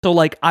once. So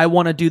like I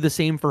want to do the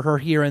same for her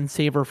here and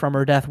save her from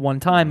her death one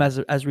time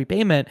as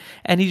repayment.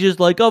 And he's just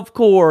like, of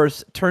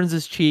course, turns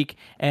his cheek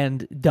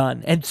and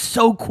done. And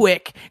so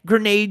quick,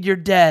 grenade, you're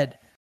dead.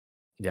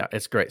 Yeah,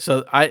 it's great.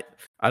 So I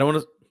don't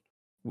want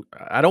to.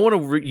 I don't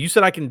want to. You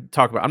said I can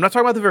talk about. I'm not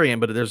talking about the very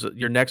end, but there's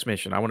your next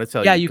mission. I want to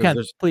tell Yeah, you you because can,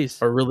 there's please.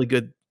 a really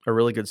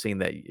good scene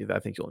that I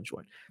think you'll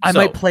enjoy. I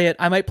might So play it.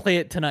 I might play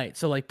it tonight.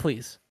 So like,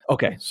 please.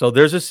 okay, so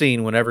there's a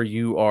scene whenever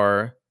you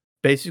are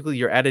basically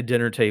you're at a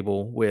dinner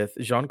table with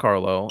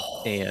Giancarlo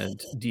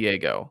and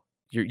Diego.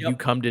 You Yep.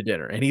 come to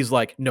dinner, and he's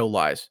like, "No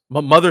lies."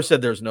 My mother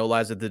said there's no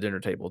lies at the dinner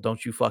table.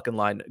 Don't you fucking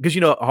lie, because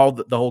all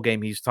the whole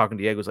game he's talking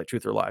to Diego's like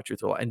truth or lie,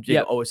 and Diego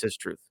Yep. always says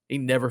truth. He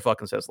never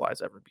fucking says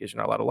lies ever because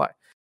you're not allowed to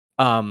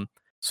lie.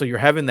 So you're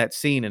having that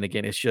scene, and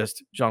again, it's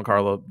just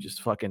Giancarlo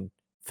just fucking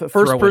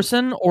First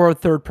person or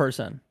third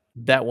person?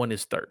 That one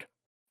is third.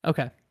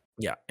 Okay.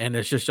 Yeah, and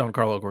it's just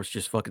Giancarlo, of course,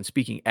 just fucking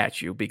speaking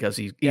at you because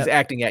he's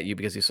acting at you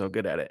because he's so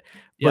good at it.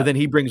 But then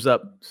he brings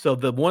up, so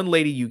the one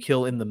lady you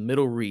kill in the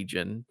middle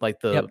region, like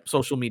the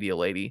social media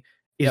lady,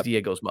 is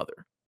Diego's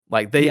mother.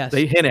 Like they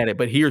hint at it,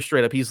 but here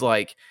straight up, he's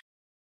like,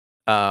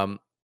 I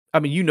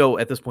mean,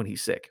 at this point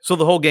he's sick. So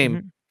the whole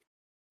game,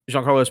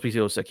 Giancarlo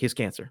Esposito is sick. He has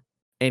cancer.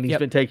 And he's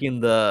been taking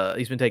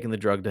the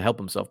drug to help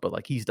himself, but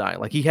like he's dying.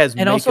 Like he has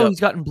and also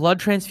he's gotten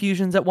blood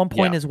transfusions at one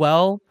point as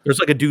well. There's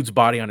like a dude's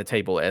body on a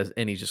table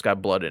and he's just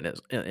got blood in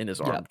his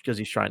arm because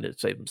he's trying to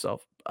save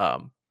himself.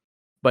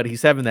 But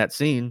he's having that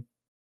scene,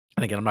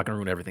 and again, I'm not going to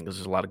ruin everything because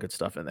there's a lot of good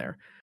stuff in there.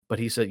 But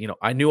he said,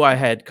 I knew I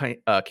had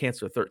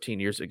cancer 13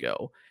 years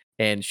ago,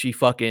 and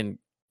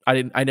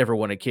I never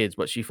wanted kids,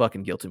 but she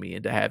fucking guilted me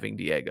into having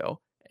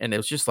Diego, and it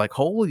was just like,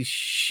 holy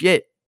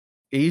shit.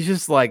 He's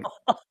just like,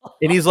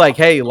 and he's like,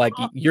 hey, like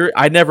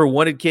I never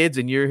wanted kids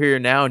and you're here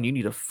now and you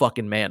need to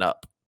fucking man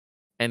up.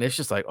 And it's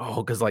just like,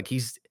 oh, because like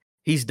he's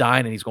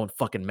dying and he's going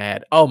fucking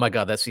mad. Oh my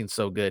God, that scene's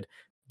so good.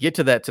 Get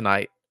to that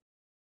tonight.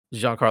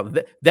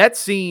 Giancarlo. That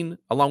scene,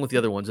 along with the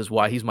other ones, is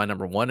why he's my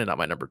number one and not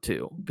my number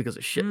two, because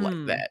of shit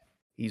like that.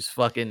 He's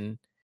fucking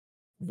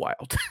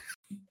wild.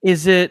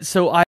 Is it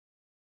so I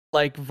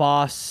like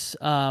Voss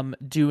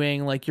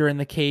doing like you're in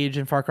the cage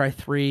in Far Cry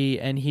 3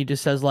 and he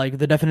just says like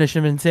the definition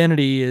of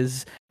insanity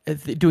is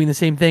doing the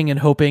same thing and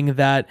hoping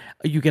that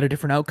you get a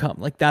different outcome.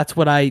 Like that's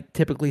what I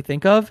typically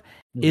think of.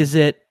 Is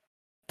it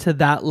to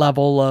that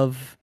level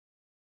of,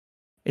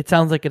 it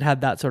sounds like it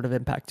had that sort of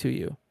impact to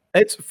you.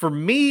 It's, for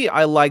me,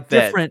 I like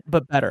that. Different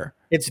but better.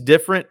 It's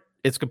different.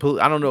 It's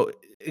completely, I don't know.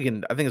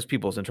 Again, I think it's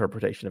people's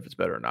interpretation if it's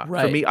better or not.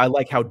 Right. For me, I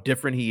like how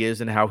different he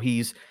is and how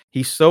he's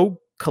so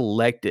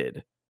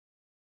collected,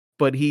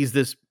 but he's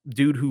this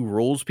dude who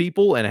rules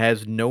people and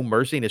has no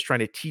mercy and is trying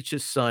to teach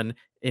his son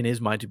in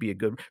his mind to be a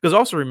good. Because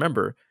also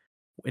remember,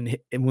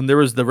 when there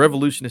was the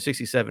revolution of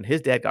 67,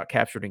 his dad got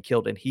captured and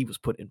killed and he was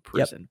put in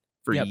prison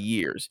for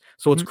years.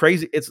 So it's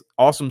crazy. It's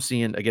awesome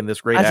seeing, again,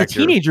 this great actor. As a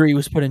teenager, he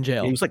was put in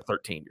jail. He was like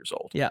 13 years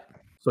old. Yeah.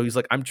 So he's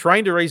like, I'm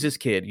trying to raise this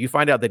kid. You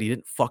find out that he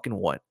didn't fucking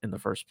want in the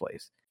first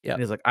place. Yeah.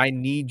 And he's like, I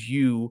need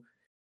you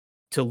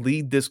to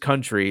lead this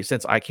country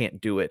since I can't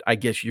do it. I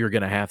guess you're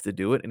going to have to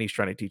do it. And he's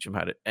trying to teach him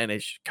how to, and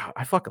it's, God,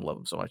 I fucking love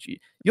him so much.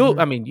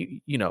 I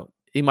mean,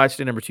 he might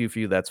stay number two for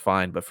you. That's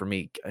fine. But for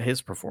me,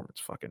 his performance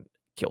fucking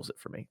kills it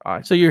for me.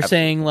 So you're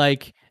saying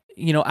like,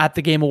 at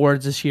the Game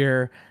Awards this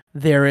year,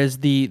 there is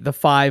the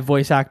 5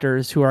 voice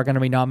actors who are going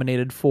to be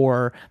nominated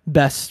for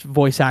best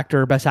voice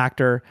actor, best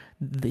actor.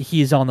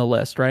 He's on the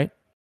list, right?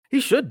 He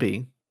should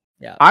be.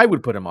 Yeah. I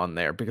would put him on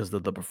there because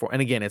of the performance.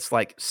 And again, it's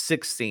like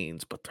 6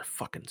 scenes, but they're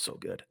fucking so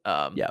good.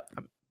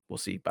 We'll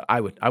see. But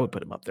I would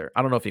put him up there.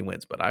 I don't know if he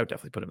wins, but I would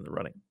definitely put him in the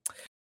running.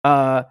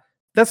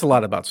 That's a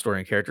lot about story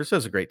and characters. So it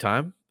was a great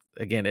time.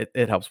 Again,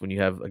 it helps when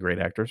you have a great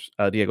actors.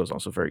 Diego's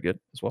also very good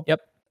as well. Yep.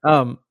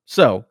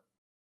 So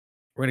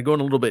we're gonna go in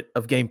a little bit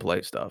of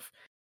gameplay stuff.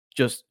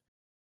 Just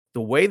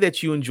the way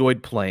that you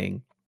enjoyed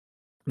playing.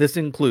 This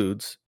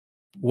includes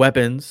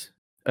weapons,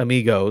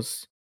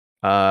 amigos,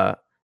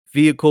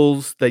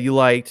 vehicles that you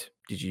liked.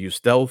 Did you use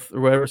stealth or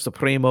whatever,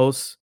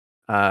 Supremos,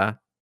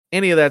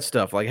 any of that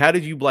stuff? Like, how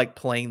did you like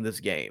playing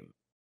this game?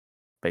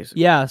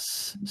 Basically.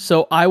 Yes.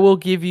 So I will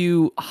give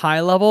you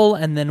high level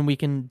and then we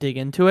can dig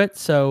into it.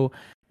 So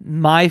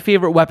my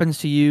favorite weapons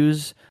to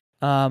use,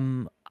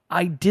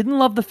 I didn't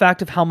love the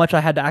fact of how much I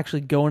had to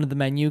actually go into the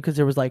menu because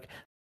there was like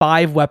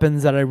 5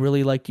 weapons that I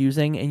really liked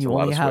using and you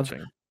only have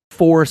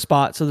 4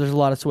 spots. So there's a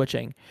lot of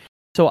switching.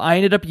 So I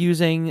ended up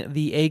using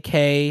the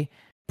AK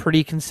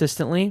pretty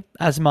consistently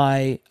as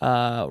my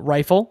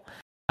rifle.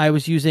 I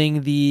was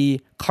using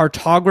the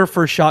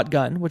Cartographer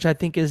shotgun, which I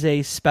think is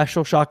a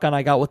special shotgun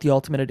I got with the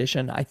Ultimate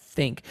Edition, I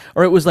think.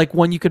 Or it was like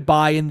one you could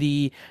buy in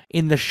the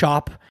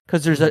shop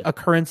because there's a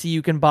currency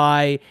you can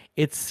buy.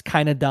 It's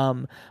kind of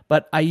dumb.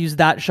 But I used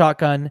that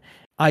shotgun.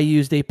 I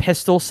used a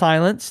pistol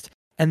silenced.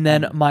 And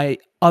then my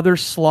other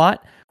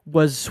slot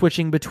was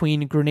switching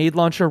between grenade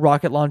launcher,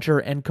 rocket launcher,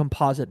 and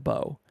composite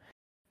bow.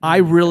 I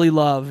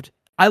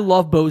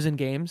love bows in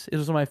games. It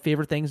was one of my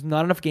favorite things.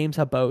 Not enough games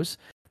have bows.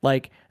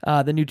 Like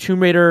the new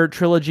Tomb Raider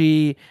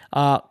trilogy,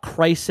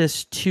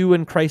 Crysis 2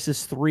 and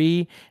Crysis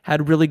 3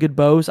 had really good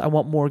bows. I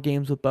want more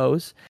games with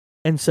bows.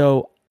 And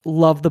so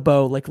love the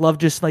bow. Like love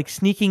just like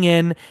sneaking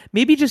in,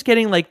 maybe just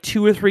getting like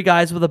 2 or 3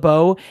 guys with a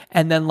bow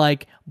and then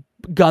like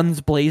guns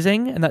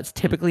blazing. And that's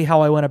typically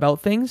how I went about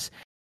things.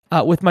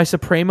 With my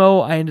Supremo,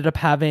 I ended up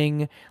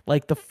having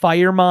like the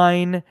fire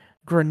mine,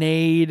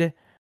 grenade,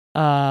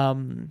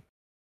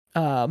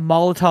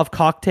 Molotov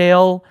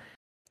cocktail,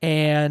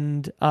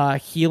 and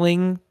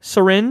healing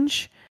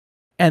syringe.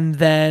 And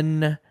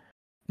then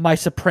my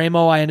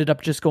Supremo, I ended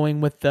up just going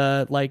with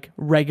the like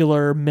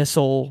regular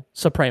missile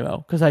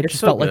Supremo because I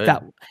just felt like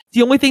that. It's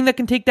the only thing that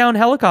can take down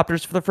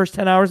helicopters for the first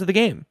 10 hours of the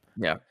game.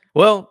 Yeah.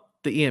 Well,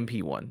 the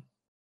EMP one.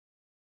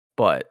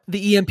 But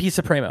the EMP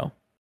Supremo.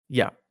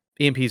 Yeah.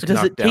 EMPs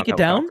does it take it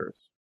down?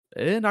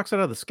 It knocks it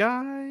out of the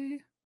sky.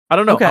 I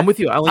don't know. Okay. I'm with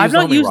you. I've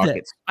not used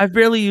it. I've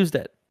barely used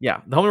it. Yeah,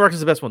 the homing rocket is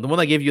the best one. The one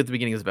I gave you at the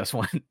beginning is the best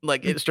one.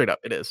 Like Mm. it straight up,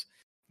 it is.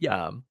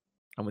 Yeah.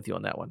 I'm with you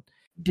on that one.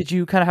 Did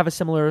you kind of have a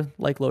similar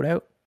like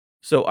loadout?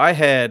 So I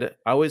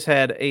always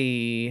had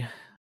an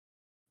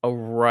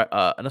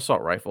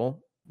assault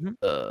rifle, Mhm.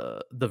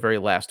 the very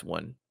last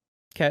one.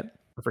 Okay.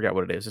 I forgot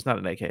what it is. It's not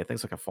an AK. I think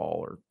it's like a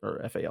fall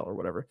or FAL or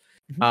whatever.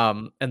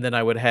 Mhm. And then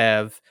I would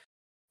have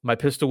my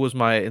pistol was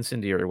my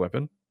incendiary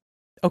weapon,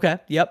 Okay.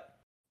 Yep.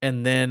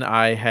 and then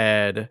I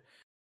had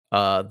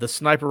the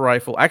sniper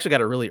rifle. I actually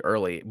got it really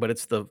early, but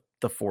it's the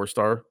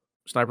 4-star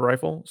sniper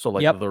rifle. So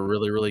like Yep. the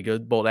really really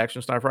good bolt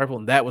action sniper rifle,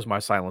 and that was my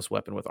silenced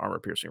weapon with armor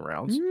piercing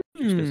rounds,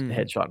 just because Mm.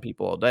 headshot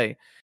people all day.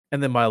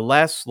 And then my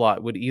last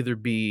slot would either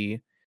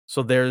be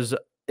so there's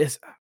it's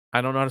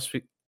I don't know how to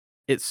speak.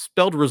 It's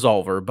spelled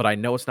resolver, but I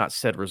know it's not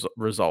said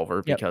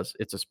resolver Yep. because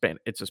it's a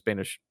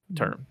Spanish Mhm.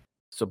 term.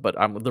 So, but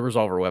I'm the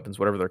resolver weapons,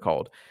 whatever they're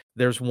called.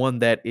 There's one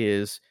that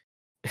is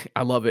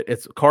I love it.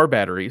 It's car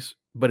batteries,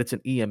 but it's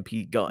an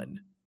EMP gun.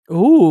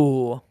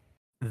 Ooh.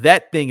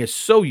 That thing is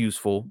so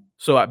useful.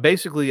 So I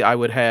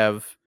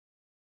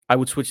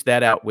would switch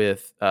that out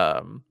with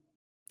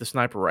the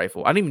sniper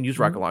rifle. I didn't even use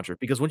rocket Mhm. launcher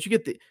because once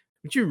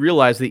you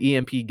realize the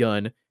EMP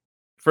gun,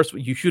 first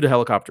you shoot a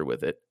helicopter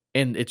with it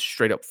and it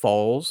straight up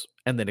falls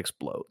and then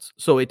explodes.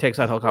 So it takes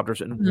out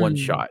helicopters in one Mm.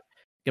 shot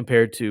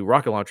compared to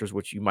rocket launchers,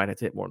 which you might have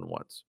to hit more than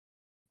once.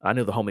 I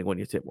know the homing one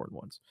you have to hit more than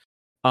once.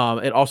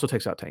 It also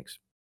takes out tanks.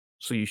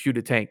 So you shoot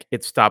a tank,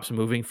 it stops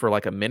moving for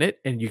like a minute,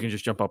 and you can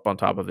just jump up on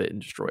top of it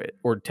and destroy it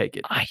or take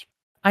it. I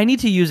I need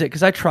to use it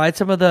because I tried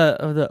some of the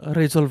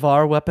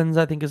resolvar weapons.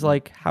 I think is Mhm.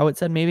 like how it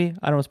said. Maybe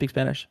I don't speak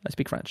Spanish. I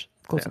speak French.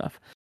 Close Yeah. enough.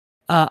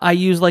 I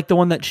use like the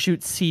one that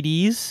shoots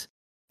CDs,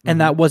 and Mhm.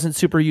 that wasn't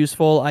super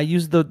useful. I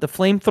used the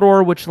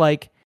flamethrower, which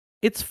like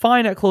it's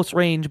fine at close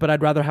range, but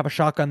I'd rather have a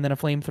shotgun than a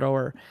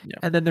flamethrower. Yeah.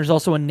 And then there's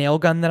also a nail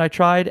gun that I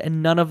tried,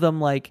 and none of them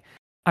like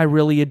I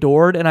really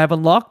adored, and I've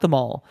unlocked them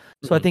all.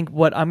 So I Mhm. think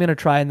what I'm gonna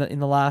try in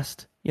the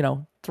last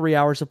 3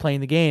 hours of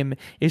playing the game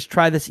is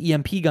try this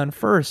EMP gun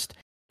first,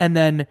 and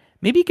then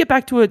maybe get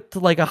back to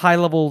like a high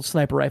level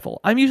sniper rifle.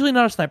 I'm usually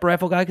not a sniper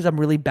rifle guy because I'm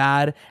really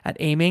bad at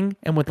aiming,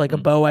 and with like a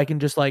Mhm. bow I can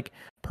just like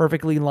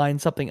perfectly line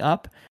something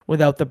up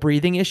without the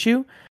breathing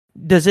issue.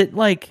 Does it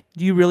like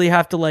do you really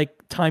have to like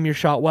time your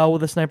shot well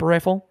with a sniper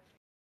rifle?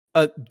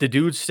 The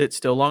dudes sit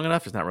still long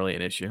enough is not really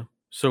an issue.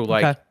 So, Okay.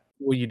 like,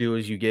 what you do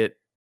is you get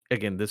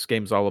again, this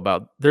game's all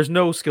about there's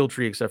no skill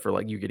tree except for,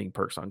 like, you getting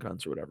perks on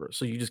guns or whatever.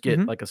 So you just get,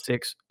 Mhm. like, a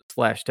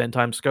 6/10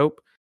 times scope,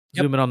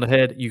 Yep. zoom in on the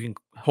head, you can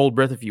hold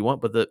breath if you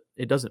want, but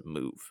it doesn't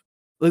move.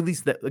 At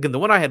least that again, the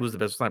one I had was the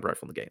best sniper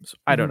rifle in the game, so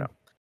I don't Mhm. know.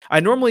 I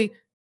normally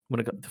when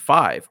it got to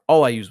 5,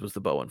 all I used was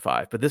the bow in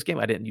 5, but this game,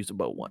 I didn't use a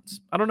bow once.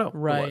 I don't know. It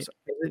Right. was.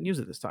 I didn't use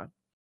it this time.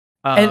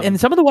 And Um,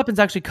 some of the weapons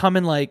actually come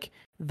in like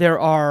there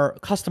are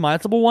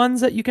customizable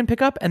ones that you can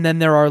pick up, and then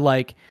there are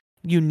like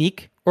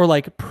unique or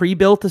like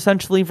pre-built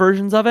essentially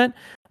versions of it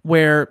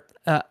where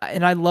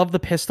and I love the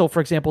pistol,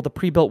 for example, the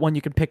pre-built one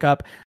you can pick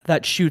up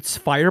that shoots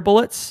fire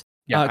bullets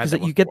yeah, I had because that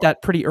one you get before.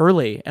 that pretty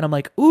early, and I'm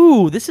like,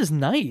 ooh, this is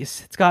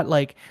nice. It's got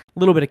like a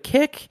little bit of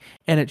kick,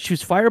 and it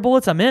shoots fire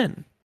bullets. I'm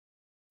in.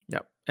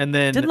 Yep, and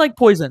Didn't then like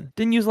poison.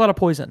 Didn't use a lot of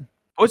poison.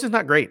 poison's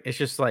not great. It's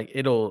just like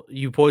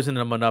you poison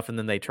them enough and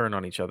then they turn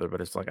on each other,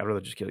 but it's like I'd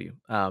rather just kill you.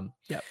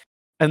 Yep.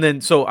 And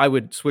then so I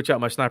would switch out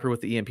my sniper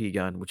with the EMP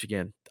gun, which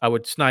again, I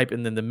would snipe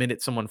and then the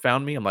minute someone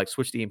found me, I'm like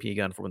switch the EMP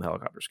gun for when the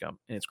helicopters come,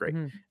 and it's great.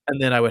 Hmm. And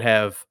then I would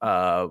have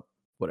the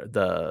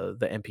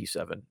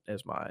MP7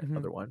 as my Hmm.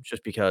 other one,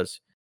 just because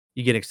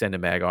you get extended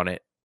mag on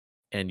it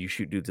and you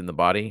shoot dudes in the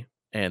body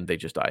and they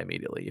just die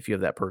immediately. If you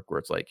have that perk where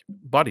it's like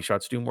body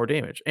shots do more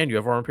damage and you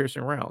have armor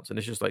piercing rounds, and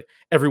it's just like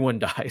everyone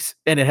dies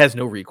and it has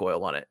no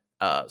recoil on it.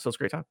 So it's a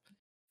great time.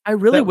 I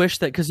really That wish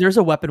that because there's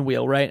a weapon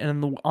wheel, right?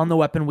 And on the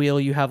weapon wheel,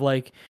 you have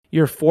like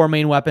your four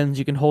main weapons.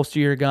 You can holster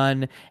your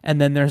gun,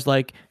 and then there's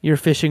like your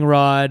fishing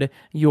rod,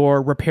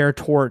 your repair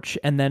torch,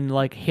 and then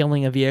like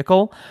hailing a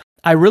vehicle.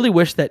 I really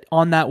wish that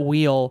on that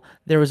wheel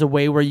there was a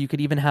way where you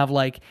could even have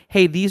like,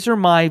 hey, these are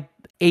my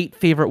 8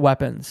 favorite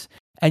weapons,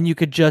 and you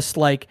could just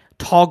like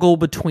toggle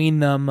between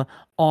them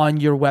on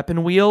your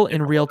weapon wheel in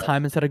different real loadout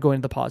time instead of going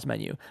to the pause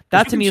menu. because That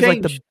you to can me is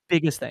like the change.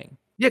 biggest thing.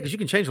 Yeah, because you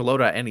can change the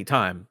loadout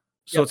anytime.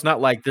 So Yep. it's not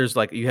like there's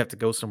like you have to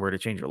go somewhere to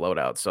change your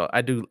loadout. So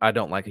I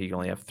don't like it. You can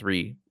only have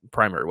 3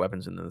 primary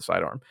weapons and then the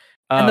sidearm.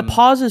 And the Um,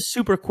 pause is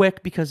super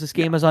quick because this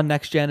yeah, game is on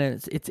next gen,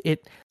 and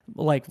it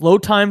like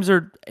load times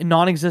are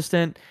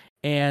non-existent,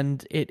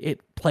 and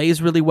it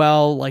plays really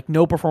well, like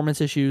no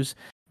performance issues,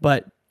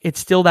 but it's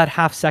still that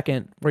half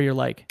second where you're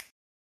like,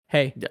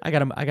 hey, yeah, I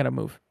gotta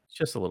move.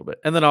 just a little bit.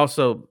 And then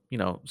also,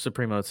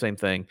 Supremo, same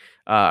thing.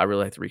 I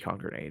really like the recon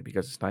grenade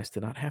because it's nice to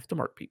not have to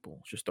mark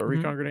people. Just throw a Hmm.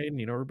 recon grenade and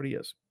you know where everybody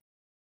is.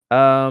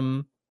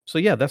 So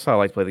yeah, that's how I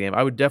like to play the game.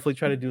 I would definitely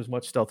try to do as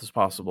much stealth as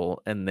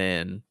possible, and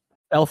then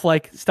Stealth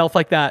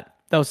like that.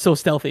 That was so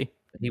stealthy.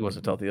 he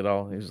wasn't stealthy at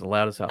all. He was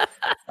loud as hell.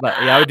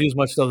 But yeah, I would do as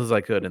much stealth as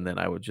I could, and then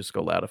I would just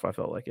go loud if I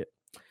felt like it.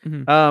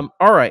 Hmm.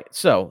 All right.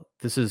 So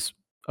this is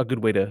a good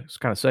way to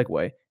kind of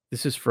segue.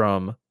 This is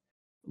from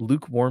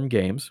Lukewarm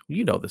Games.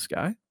 You know this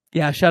guy.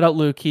 Yeah, shout out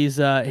Luke. He's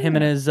him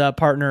and his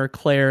partner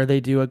Claire. They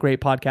do a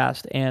great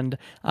podcast, and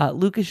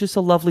Luke is just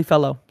a lovely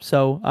fellow.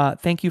 So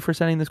thank you for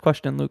sending this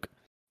question, Luke.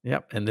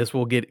 Yep, and this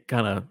will get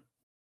kind of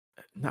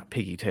not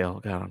piggy tail.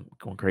 God, I'm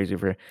going crazy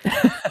over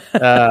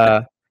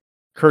here.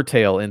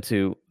 Curtail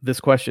into this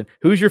question.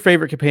 Who's your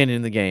favorite companion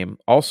in the game?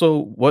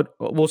 Also,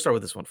 we'll start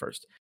with this one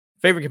first.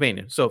 Favorite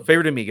companion. So,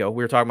 favorite amigo.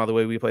 We were talking about the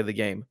way we play the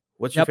game.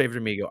 What's your Yep. favorite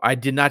amigo? I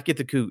did not get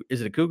the cougar. Is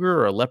it a cougar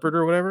or a leopard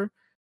or whatever?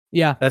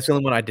 Yeah. That's the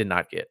only one I did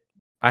not get.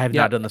 I have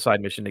Yep. not done the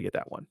side mission to get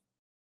that one.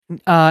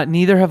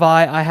 Neither have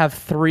I. I have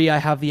 3. I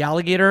have the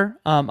alligator.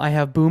 I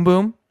have Boom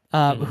Boom,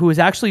 who is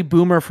actually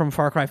Boomer from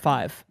Far Cry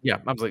 5. Yeah,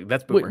 I was like,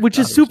 that's Boomer. Which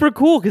is 100%. super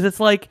cool because it's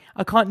like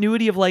a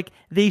continuity of like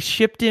they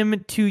shipped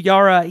him to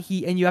Yara,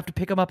 and you have to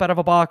pick him up out of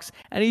a box,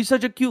 and he's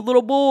such a cute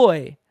little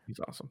boy. He's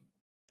awesome.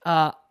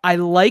 I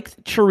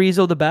liked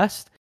Chorizo the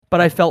best,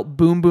 but I felt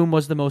Boom Boom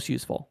was the most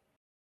useful.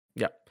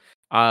 Yeah.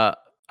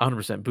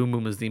 100%. Boom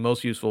Boom is the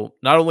most useful.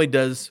 Not only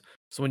does,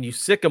 so when you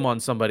sick him on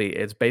somebody,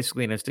 it's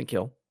basically an instant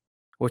kill,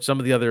 which some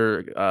of the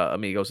other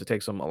amigos, it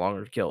takes them a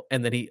longer to kill.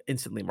 And then he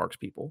instantly marks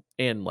people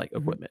and like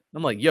equipment.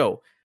 I'm like,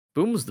 yo,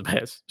 Boom's the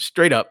best.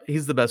 Straight up.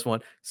 He's the best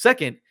one.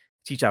 Second,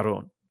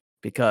 Chicharron,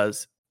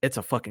 because it's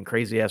a fucking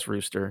crazy ass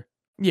rooster.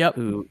 Yep.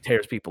 Who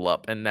tears people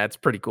up. And that's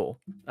pretty cool.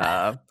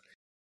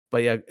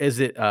 But yeah, is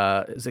it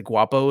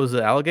Guapo as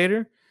the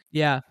alligator?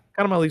 Yeah.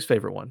 Kind of my least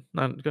favorite one.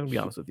 I'm going to be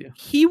honest with you.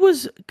 He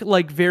was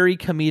like very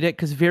comedic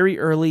because very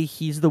early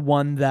he's the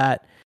one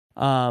that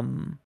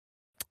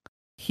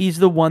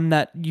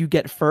you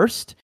get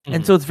first.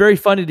 And so it's very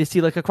funny to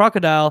see like a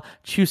crocodile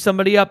chew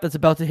somebody up that's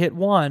about to hit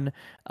one.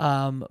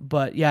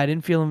 But yeah, I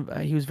didn't feel him.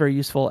 He was very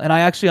useful. And I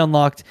actually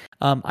unlocked,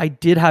 I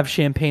did have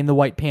Champagne the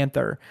White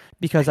Panther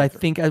because I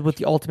think with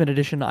the Ultimate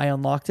Edition, I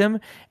unlocked him.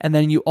 And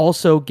then you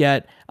also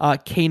get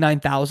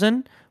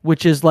K9000,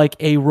 which is like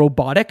a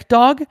robotic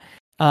dog.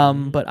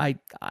 But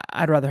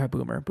I'd rather have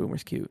Boomer.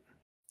 Boomer's cute.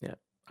 Yeah.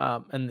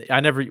 And I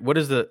never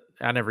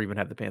even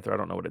had the Panther. I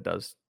don't know what it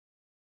does.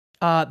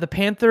 The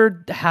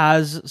Panther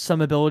has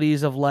some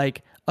abilities of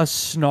like a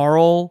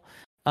snarl,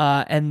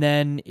 and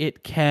then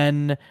it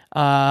can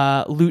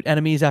loot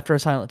enemies after a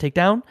silent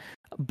takedown.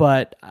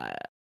 But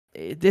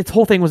its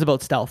whole thing was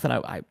about stealth, and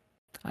I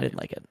didn't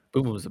like it.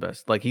 Boom was the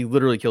best. Like he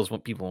literally kills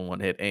people in one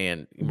hit,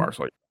 and he marks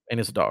like, and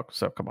it's a dog.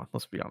 So come on,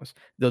 let's be honest.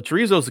 The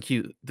Chorizo's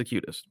the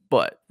cutest,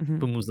 but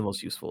Boom was the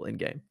most useful in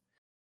game,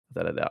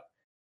 without a doubt.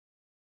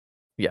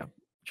 Yeah,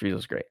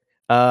 Chorizo's great.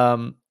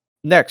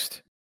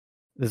 Next.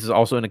 This is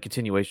also in a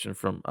continuation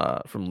from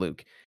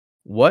Luke.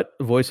 What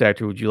voice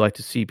actor would you like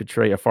to see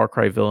portray a Far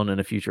Cry villain in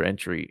a future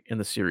entry in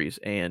the series,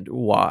 and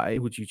why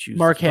would you choose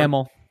Mark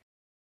Hamill?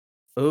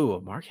 Oh,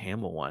 a Mark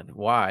Hamill one.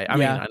 Why? I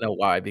mean, Yeah. I know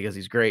why, because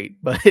he's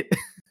great, but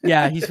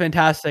yeah, he's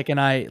fantastic, and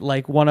I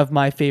like one of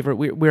my favorite.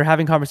 We were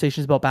having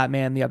conversations about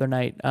Batman the other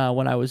night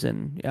when I was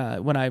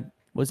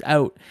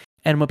out,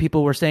 and what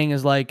people were saying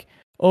is like,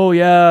 oh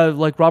yeah,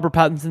 like Robert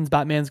Pattinson's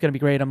Batman's gonna be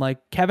great. I'm like,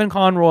 Kevin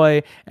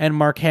Conroy and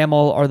Mark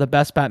Hamill are the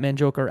best Batman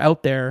Joker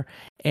out there,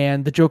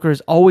 and the Joker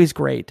is always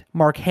great.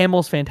 Mark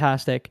Hamill's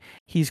fantastic.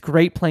 He's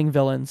great playing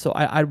villains, so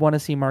I'd want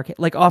to see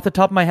like off the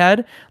top of my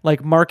head,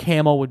 like Mark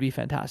Hamill would be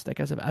fantastic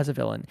as a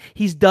villain.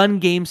 He's done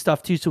game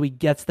stuff too, so he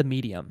gets the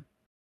medium.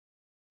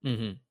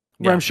 Mm-hmm.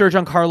 Where I'm sure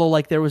Giancarlo,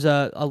 like there was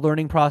a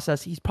learning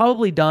process. He's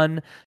probably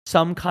done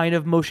some kind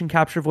of motion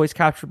capture, voice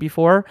capture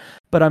before,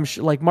 but I'm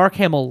sure like Mark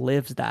Hamill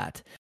lives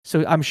that.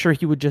 So I'm sure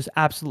he would just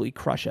absolutely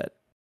crush it.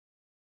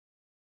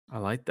 I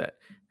like that.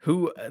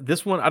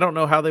 This one, I don't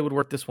know how they would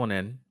work this one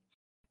in,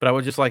 but I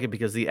would just like it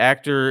because the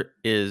actor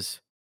is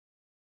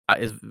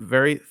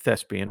very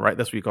thespian, right?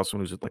 That's what you call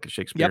someone who's like a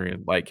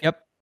Shakespearean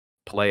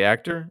play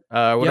actor,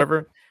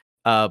 whatever.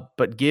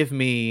 But give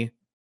me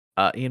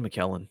Ian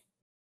McKellen.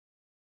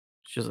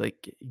 Just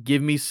like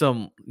give me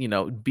some,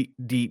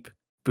 deep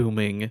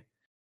booming.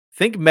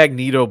 Think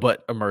Magneto,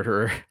 but a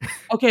murderer.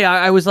 Okay,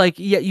 I was like,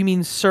 yeah, you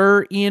mean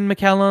Sir Ian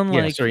McKellen?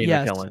 Yeah, like, Sir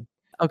Ian McKellen.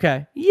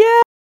 Okay,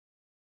 yeah.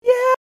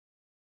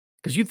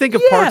 Because you think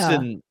of parts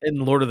in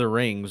Lord of the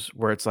Rings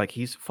where it's like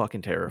he's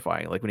fucking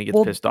terrifying. Like when he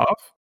gets pissed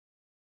off.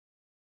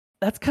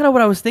 That's kind of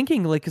what I was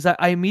thinking. Like, because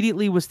I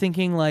immediately was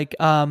thinking like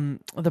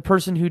the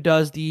person who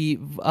does the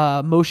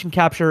motion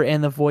capture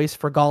and the voice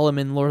for Gollum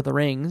in Lord of the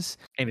Rings,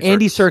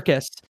 Andy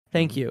Serkis.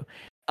 Thank you.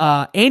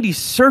 Andy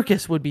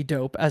Serkis would be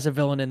dope as a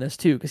villain in this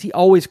too, because he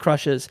always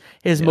crushes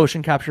his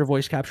motion capture,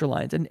 voice capture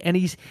lines, and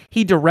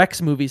he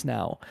directs movies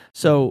now.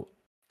 So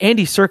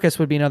Andy Serkis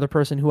would be another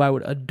person who I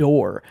would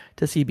adore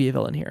to see be a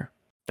villain here.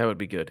 That would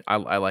be good. I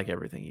like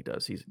everything he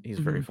does. He's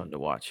very fun to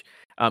watch.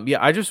 I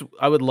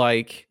would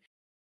like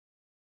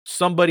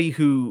somebody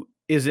who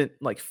isn't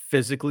like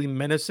physically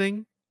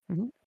menacing.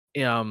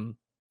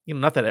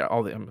 Not that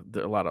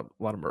a lot of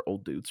them are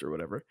old dudes or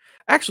whatever.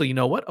 Actually, you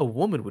know what? A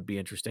woman would be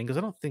interesting because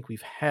I don't think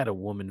we've had a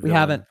woman villain. We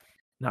haven't.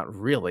 Not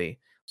really.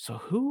 So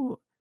who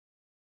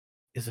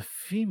is a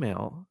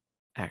female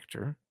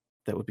actor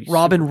that would be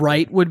Robin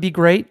Wright would be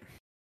great.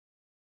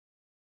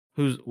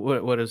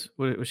 What was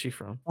she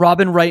from?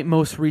 Robin Wright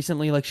most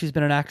recently, like she's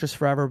been an actress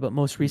forever, but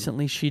most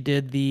recently she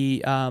did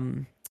the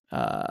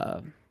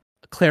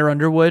Claire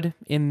Underwood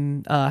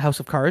in House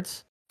of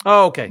Cards.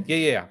 Oh, okay.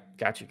 Yeah.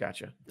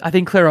 Gotcha. I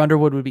think Claire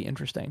Underwood would be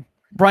interesting.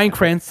 Bryan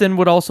Cranston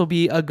would also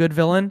be a good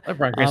villain. Let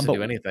Bryan Cranston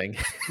do anything.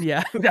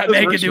 Yeah, That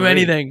they works could do for me.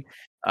 anything.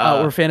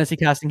 We're fantasy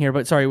casting here,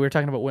 but sorry, we were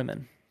talking about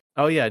women.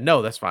 Oh yeah,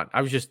 no, that's fine.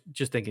 I was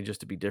just thinking just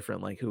to be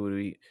different, like who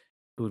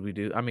would we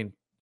do? I mean,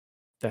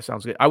 that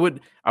sounds good. I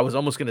was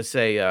almost gonna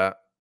say,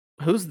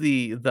 who's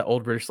the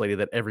old British lady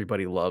that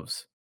everybody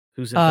loves?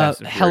 Who's in Fast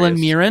and Helen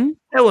Furious? Mirren.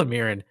 Helen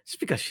Mirren. Just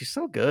because she's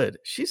so good.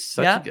 She's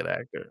such a good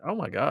actor. Oh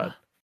my god.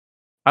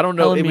 I don't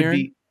know. Helen It would Mirren.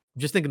 be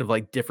just thinking of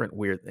like different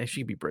weird. And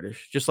she'd be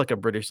British, just like a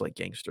British like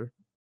gangster.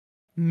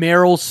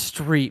 Meryl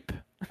Streep.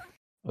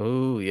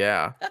 Oh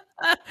yeah.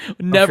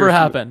 Never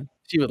happen.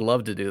 She would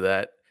love to do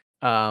that.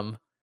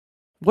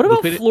 What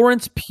about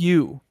Florence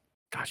Pugh?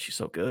 God, she's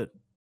so good.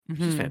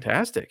 She's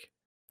fantastic.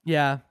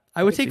 Yeah,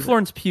 I would take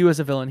Florence Pugh as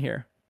a villain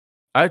here.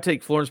 I would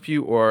take Florence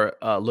Pugh or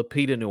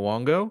Lupita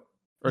Nyong'o.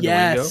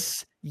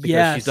 Yes,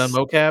 because she's done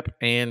mocap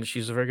and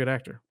she's a very good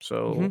actor.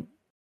 So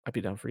I'd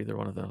be down for either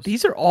one of those.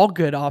 These are all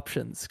good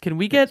options. Can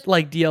we get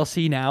like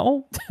DLC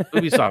now?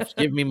 Ubisoft,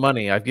 give me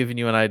money. I've given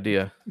you an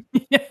idea.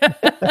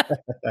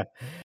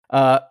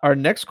 Our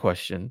next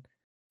question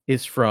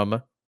is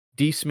from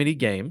D Smitty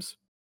Games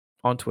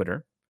on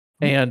Twitter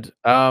and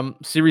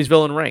series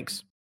villain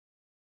ranks.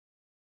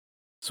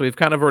 So we've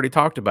kind of already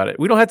talked about it.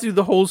 We don't have to do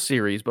the whole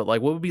series, but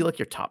like, what would be like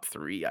your top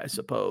 3? I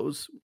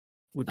suppose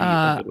would be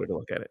a good way to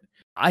look at it.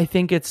 I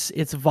think it's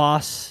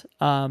Voss,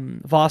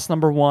 Voss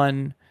number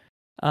 1,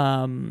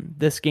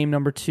 this game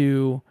number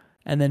 2,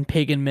 and then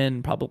Pagan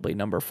Min probably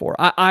number 4.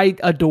 I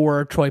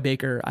adore Troy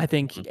Baker. I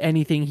think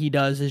anything he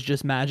does is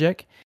just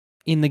magic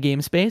in the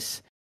game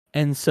space,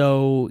 and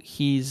so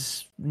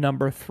he's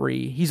number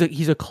 3. He's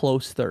a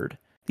close third.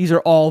 These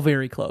are all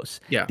very close.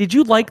 Yeah. Did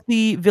you like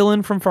the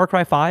villain from Far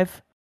Cry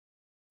 5?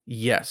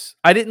 Yes.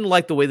 I didn't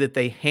like the way that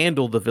they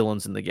handled the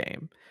villains in the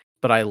game,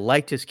 but I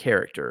liked his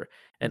character.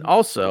 And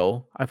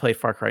also, I played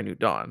Far Cry New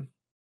Dawn.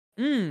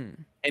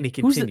 And he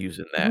continues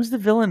in that. Who's the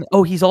villain?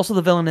 Oh, he's also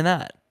the villain in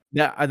that.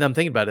 Yeah, and I'm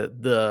thinking about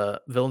it.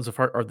 The villains of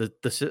Far are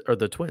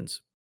the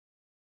twins.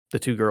 The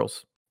 2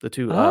 girls. The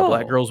 2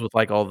 black girls with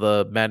like all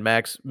the Mad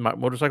Max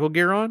motorcycle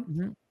gear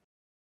on.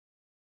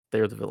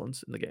 They're the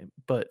villains in the game.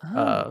 But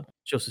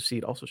Joseph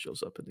Seed also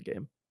shows up in the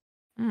game.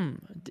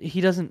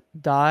 He doesn't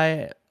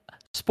die.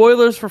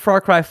 Spoilers for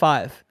Far Cry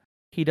 5.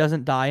 He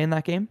doesn't die in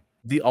that game?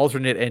 The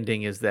alternate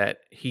ending is that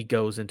he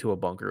goes into a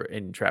bunker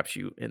and traps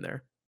you in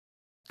there.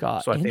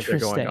 God, so I think they're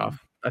going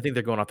off. I think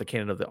they're going off the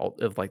canon of the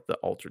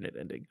alternate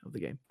ending of the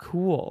game.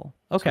 Cool.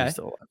 Okay. So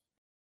still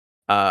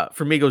alive.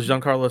 For me, goes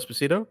Giancarlo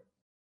Esposito,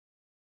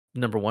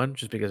 number 1,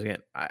 just because again,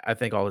 I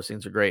think all the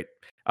scenes are great.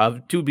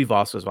 2 would be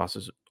Voss, because Voss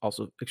is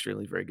also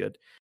extremely very good.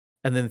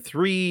 And then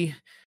 3,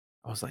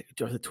 I was like,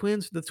 are the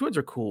twins? The twins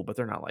are cool, but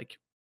they're not like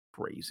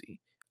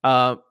crazy.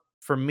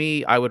 For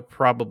me, I would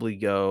probably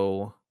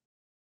go.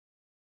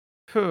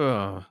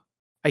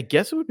 I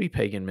guess it would be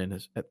Pagan Min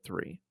at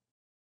 3.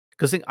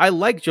 Because I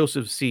like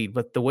Joseph Seed,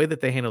 but the way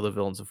that they handle the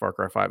villains of Far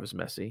Cry 5 is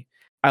messy.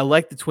 I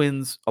like the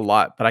twins a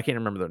lot, but I can't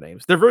remember their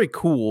names. They're very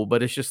cool,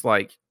 but it's just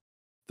like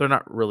they're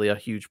not really a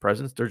huge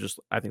presence.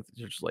 I think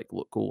they're just like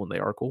look cool and they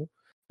are cool.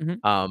 And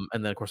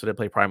then of course I did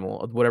play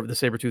Primal. Whatever, the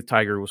saber-toothed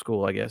tiger was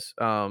cool, I guess.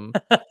 And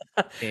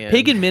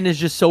Pagan Min is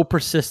just so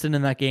persistent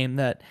in that game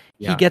that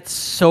he gets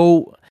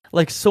so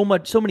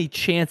many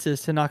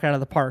chances to knock out of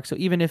the park. So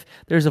even if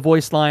there's a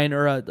voice line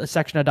or a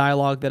section of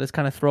dialogue that is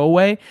kind of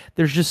throwaway,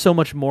 there's just so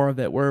much more of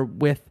it. Where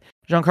with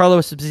Giancarlo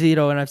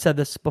Esposito, and I've said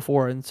this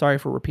before, and sorry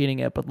for repeating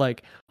it, but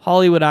like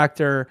Hollywood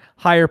actor,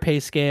 higher pay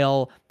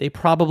scale, they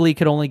probably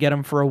could only get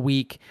him for a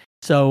week.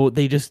 So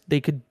they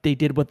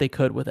did what they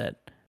could with it.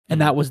 And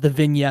that was the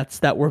vignettes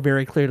that were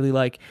very clearly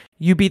like,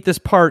 you beat this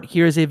part,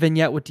 here's a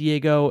vignette with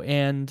Diego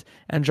and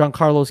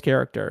Giancarlo's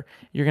character.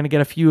 You're going to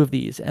get a few of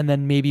these, and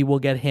then maybe we'll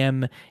get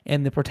him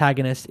and the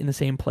protagonist in the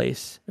same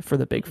place for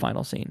the big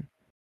final scene.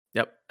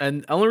 Yep.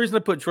 And the only reason I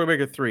put Troy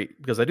Baker 3,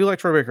 because I do like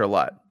Troy Baker a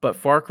lot, but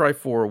Far Cry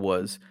 4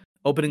 was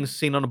opening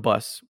scene on a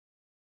bus.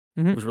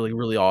 It was really,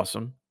 really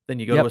awesome. Then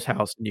you go to his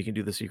house, and you can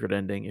do the secret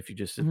ending if you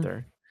just sit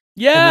there.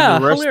 Yeah, and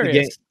then the rest hilarious. Of the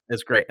game,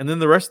 it's great. And then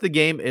the rest of the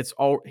game,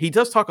 he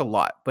does talk a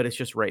lot, but it's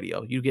just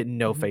radio. You get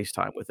no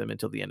FaceTime with him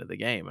until the end of the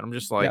game. And I'm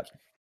just like,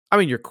 I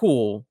mean, you're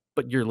cool,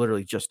 but you're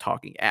literally just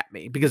talking at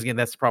me. Because again,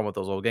 that's the problem with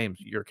those old games.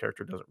 Your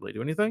character doesn't really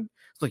do anything.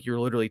 It's like you're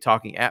literally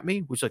talking at me,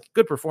 which is like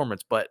good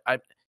performance, but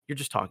you're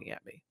just talking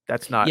at me.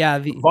 That's not.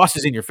 The boss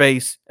is in your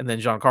face, and then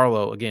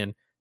Giancarlo again,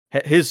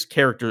 his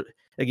character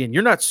again.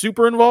 You're not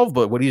super involved,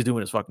 but what he's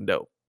doing is fucking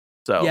dope.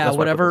 So yeah,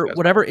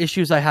 whatever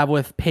issues I have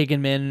with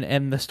Pagan Min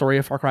and the story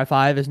of Far Cry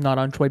 5 is not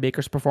on Troy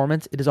Baker's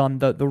performance. It is on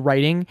the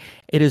writing.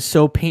 It is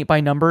so paint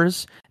by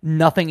numbers.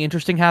 Nothing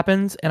interesting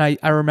happens. And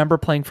I remember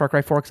playing Far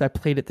Cry 4 because I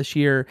played it this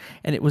year,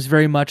 and it was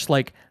very much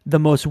like the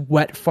most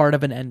wet fart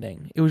of an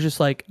ending. It was just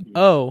like,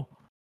 oh,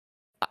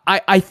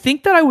 I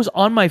think that I was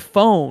on my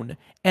phone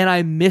and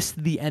I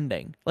missed the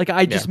ending. Like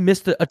I just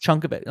missed a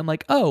chunk of it. I'm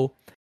like, oh,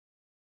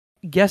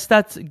 guess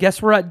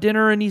we're at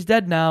dinner and he's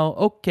dead now.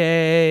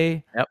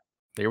 Okay. Yep.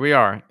 Here we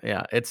are.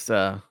 Yeah, it's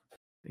Far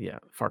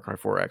Cry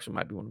 4 actually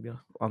might be one of the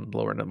on the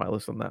lower end of my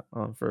list on that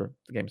for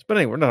the games. But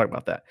anyway, we're not talking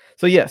about that.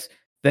 So yes,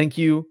 thank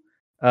you,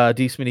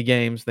 Decent Mini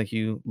Games. Thank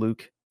you,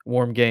 Luke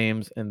Warm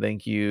Games, and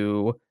thank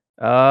you.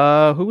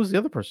 Who was the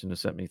other person who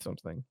sent me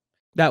something?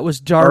 That was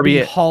Darby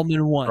Darby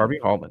Hallman 1. Darby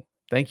Hallman.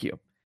 Thank you.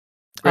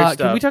 Great stuff.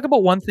 Can we talk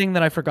about one thing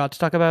that I forgot to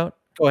talk about?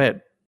 Go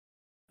ahead.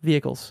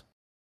 Vehicles.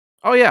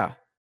 Oh yeah,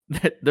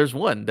 there's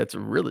one that's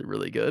really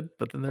really good,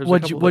 but then there's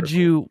what's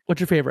your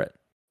favorite?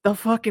 The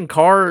fucking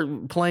car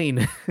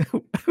plane.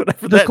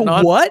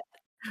 What?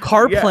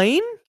 Car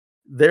plane?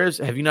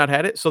 Have you not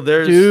had it? So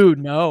Dude,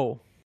 no.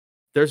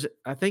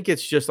 I think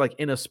it's just like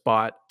in a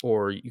spot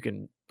or you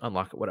can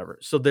unlock it, whatever.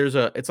 So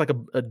it's like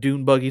a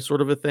dune buggy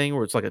sort of a thing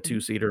where it's like a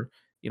 2-seater,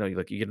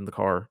 you get in the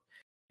car.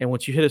 And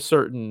once you hit a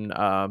certain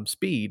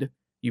speed,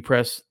 you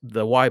press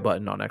the Y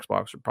button on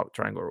Xbox or probably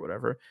triangle or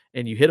whatever,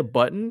 and you hit a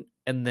button,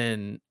 and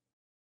then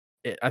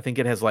I think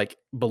it has like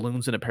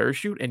balloons and a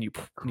parachute, and you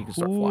can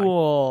start flying.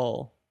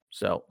 Cool.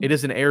 So it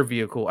is an air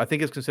vehicle. I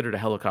think it's considered a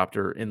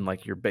helicopter in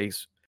like your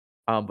base.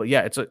 But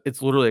yeah,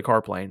 it's literally a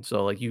car plane.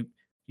 So like you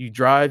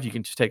drive, you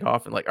can just take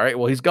off and like, all right,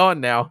 well he's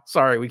gone now.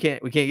 Sorry, we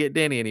can't get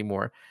Danny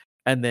anymore.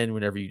 And then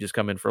whenever you just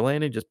come in for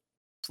landing, just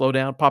slow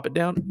down, pop it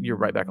down, you're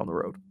right back on the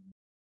road.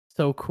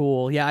 So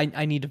cool. Yeah,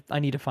 I need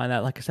to find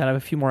that. Like I said, I have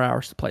a few more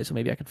hours to play, so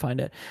maybe I can find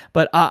it.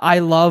 But I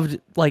loved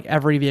like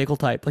every vehicle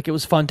type. Like it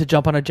was fun to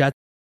jump on a jet.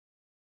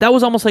 That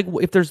was almost like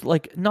if there's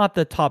like not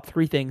the top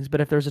 3 things, but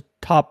if there's a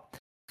top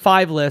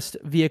 5 list,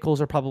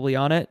 vehicles are probably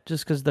on it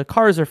just because the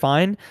cars are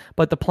fine,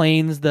 but the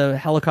planes, the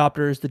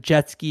helicopters, the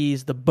jet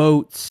skis, the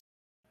boats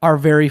are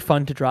very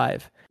fun to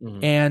drive.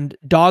 Mm-hmm. And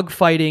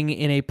dogfighting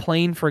in a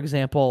plane, for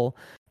example,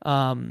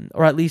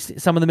 or at least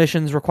some of the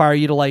missions require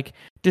you to like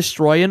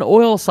destroy an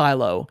oil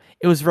silo.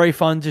 It was very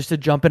fun just to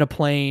jump in a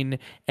plane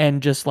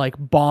and just like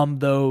bomb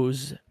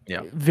those.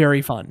 Yeah.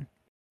 Very fun.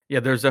 Yeah,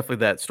 there's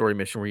definitely that story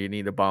mission where you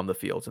need to bomb the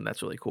fields, and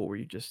that's really cool, where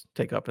you just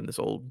take up in this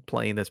old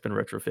plane that's been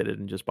retrofitted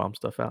and just bomb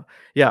stuff out.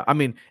 Yeah, I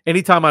mean,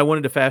 anytime I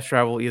wanted to fast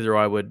travel, either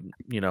I would,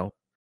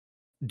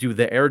 do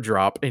the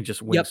airdrop and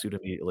just wingsuit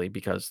immediately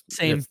because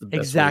same,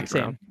 exact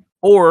same.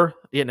 Or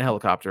get in a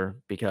helicopter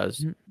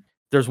because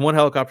there's one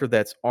helicopter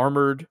that's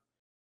armored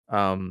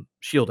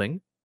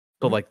shielding.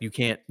 So like you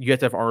have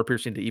to have armor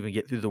piercing to even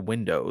get through the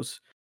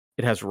windows.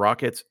 It has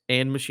rockets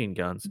and machine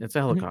guns. It's a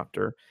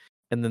helicopter.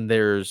 And then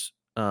there's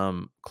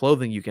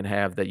clothing you can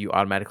have that you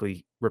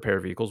automatically repair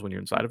vehicles when you're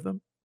inside of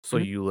them. So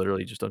you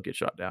literally just don't get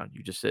shot down.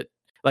 You just sit.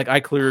 Like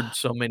I cleared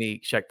so many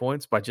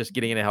checkpoints by just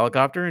getting in a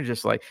helicopter and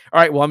just like, all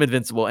right, well I'm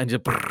invincible, and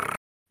just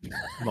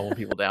mowing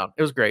people down.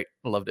 It was great.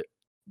 I loved it.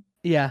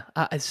 Yeah,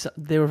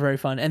 they were very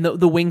fun. And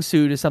the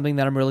wingsuit is something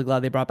that I'm really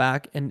glad they brought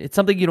back. And it's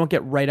something you don't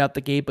get right out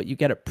the gate, but you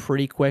get it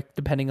pretty quick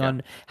depending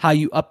on how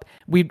you up.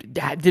 We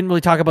didn't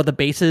really talk about the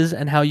bases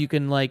and how you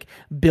can like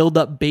build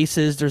up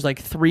bases. There's like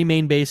 3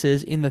 main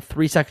bases in the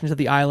 3 sections of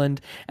the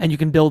island, and you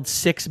can build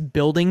 6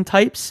 building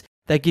types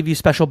that give you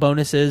special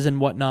bonuses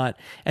and whatnot.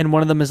 And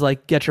one of them is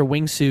like get your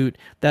wingsuit.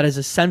 That is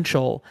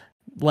essential.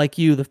 Like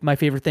you, my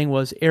favorite thing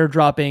was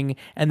airdropping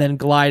and then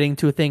gliding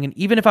to a thing. And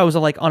even if I was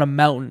like on a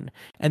mountain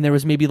and there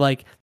was maybe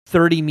like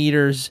 30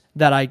 meters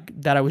that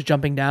I was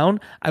jumping down,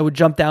 I would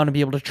jump down and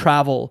be able to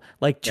travel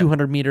like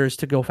 200 meters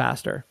to go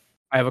faster.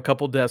 I have a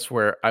couple deaths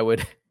where I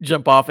would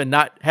jump off and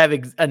not have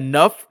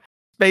enough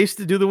space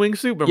to do the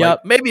wingsuit, but I'm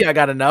like, maybe I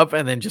got enough,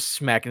 and then just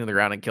smack into the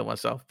ground and kill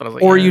myself. But I was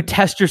like, or you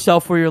test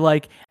yourself where you're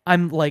like,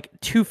 I'm like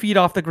 2 feet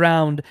off the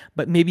ground,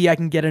 but maybe I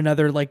can get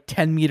another like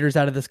 10 meters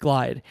out of this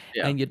glide,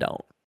 and you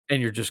don't.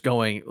 And you're just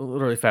going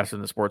literally faster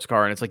than the sports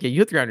car, and it's like, you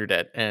hit the ground, you're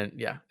dead. And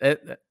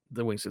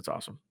the wingsuit's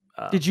awesome.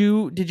 Did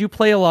you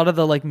play a lot of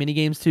the like mini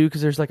games too?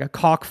 Because there's like a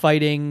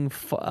cockfighting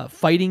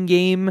fighting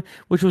game,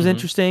 which was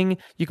interesting.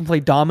 You can play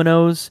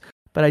dominoes,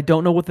 but I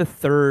don't know what the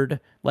third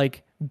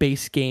like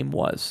base game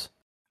was.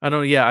 I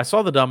don't know. Yeah, I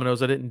saw the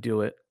dominoes. I didn't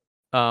do it.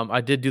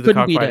 I did do the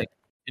cockfighting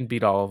and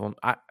beat all of them.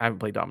 I haven't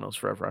played dominoes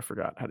forever. I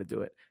forgot how to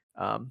do it.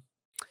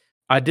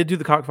 I did do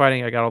the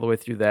cockfighting. I got all the way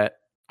through that.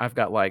 I've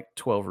got like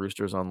 12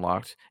 roosters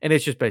unlocked, and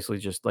it's just basically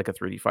just like a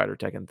 3D fighter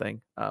Tekken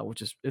thing,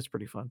 which is it's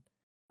pretty fun.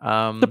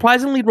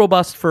 Surprisingly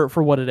robust for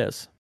what it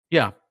is.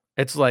 Yeah,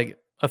 it's like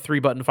a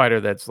 3-button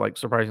fighter that's like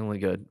surprisingly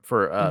good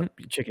for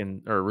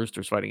chicken or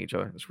roosters fighting each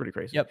other. It's pretty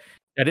crazy. Yep.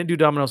 I didn't do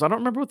dominoes. I don't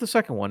remember what the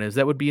second one is.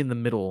 That would be in the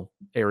middle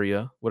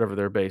area, whatever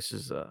their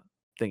base's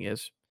thing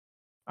is.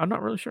 I'm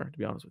not really sure, to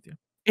be honest with you.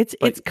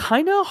 It's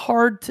kind of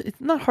hard.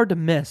 It's not hard to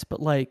miss, but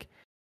like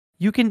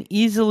you can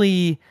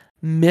easily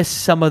miss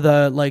some of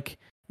the like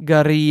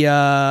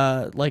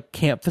guerrilla like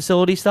camp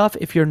facility stuff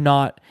if you're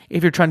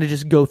trying to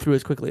just go through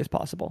as quickly as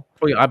possible.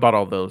 Oh yeah, I bought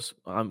all those.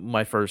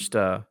 My first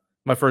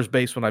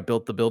base when I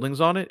built the buildings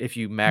on it. If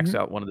you max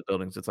out one of the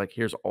buildings, it's like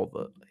here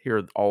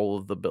are all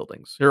of the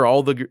buildings. Here are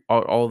all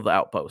of the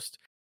outposts.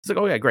 It's like,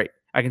 oh yeah, great.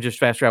 I can just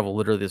fast travel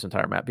literally this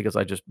entire map because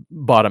I just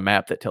bought a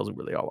map that tells me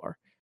where they all are.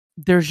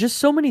 There's just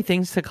so many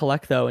things to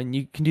collect though, and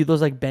you can do those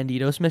like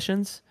Banditos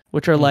missions,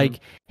 which are like,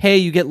 hey,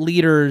 you get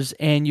leaders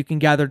and you can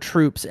gather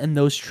troops, and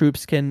those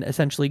troops can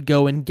essentially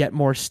go and get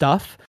more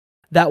stuff.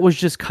 that was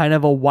just kind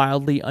of a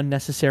wildly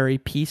unnecessary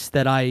piece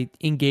that I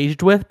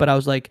engaged with, but I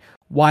was like,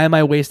 why am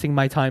I wasting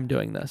my time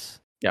doing this?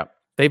 Yeah.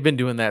 They've been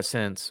doing that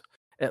since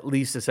at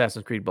least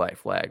Assassin's Creed Black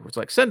Flag, where it's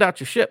like, send out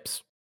your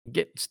ships,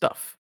 get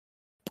stuff.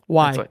 And it's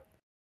Why? like,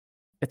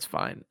 it's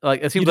fine. Like,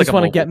 it You seems like just a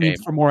want to mobile get me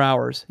game. for more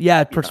hours.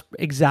 Yeah, Yeah.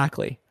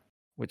 exactly.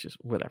 Which is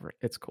whatever.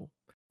 It's cool.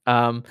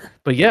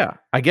 But yeah,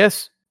 I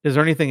guess, is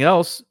there anything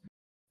else?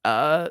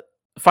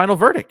 Final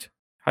verdict.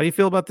 How do you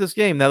feel about this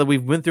game now that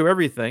we've went through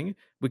everything?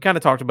 We kind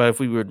of talked about if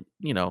we would,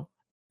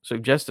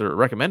 suggest it or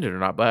recommend it or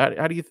not. But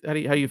how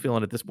are you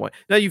feeling at this point?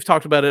 Now you've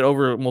talked about it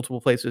over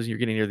multiple places. You're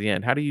getting near the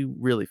end. How do you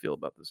really feel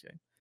about this game?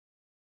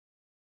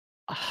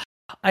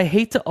 I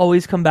hate to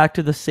always come back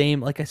to the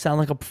same, like I sound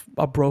like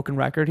a broken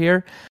record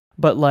here,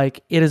 but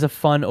like it is a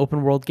fun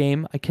open world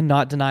game. I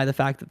cannot deny the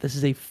fact that this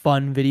is a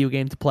fun video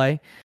game to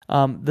play.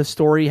 The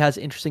story has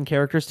interesting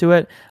characters to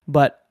it,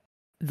 but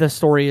the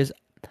story is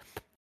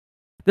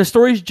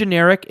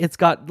generic.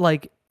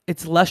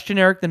 It's less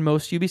generic than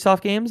most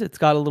Ubisoft games. It's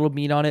got a little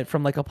meat on it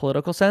from like a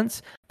political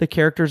sense. The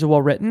characters are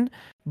well written,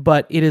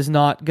 but it is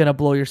not gonna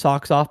blow your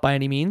socks off by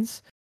any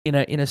means in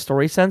a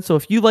story sense. So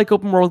if you like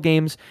open world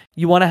games,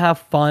 you want to have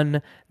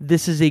fun,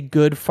 this is a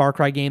good Far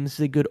Cry game. This is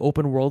a good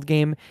open world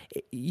game.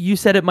 You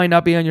said it might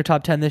not be on your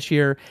top 10 this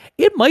year.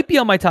 It might be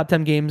on my top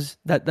 10 games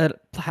that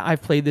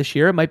I've played this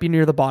year. It might be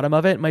near the bottom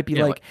of it. It might be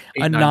like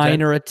 8, a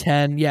 9 or a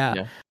 10.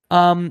 Yeah.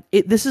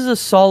 This is a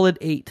solid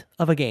 8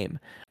 of a game.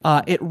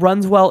 It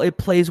runs well, it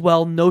plays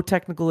well, no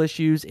technical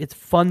issues. It's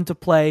fun to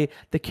play.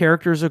 The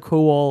characters are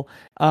cool.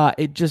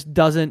 It just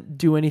doesn't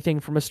do anything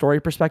from a story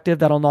perspective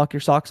that'll knock your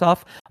socks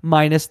off,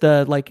 minus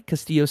the like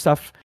Castillo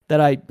stuff that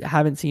I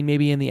haven't seen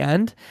maybe in the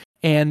end.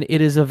 And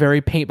it is a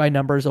very paint by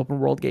numbers open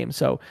world game.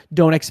 So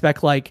don't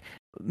expect like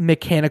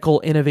mechanical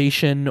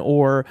innovation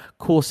or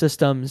cool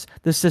systems.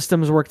 The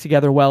systems work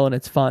together well and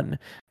it's fun.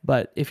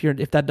 But if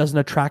that doesn't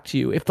attract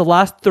you, if the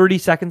last 30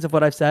 seconds of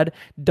what I've said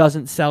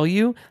doesn't sell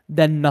you,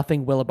 then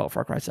nothing will about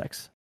Far Cry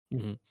 6.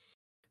 Mm-hmm.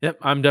 Yep,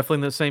 I'm definitely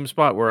in the same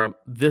spot where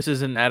this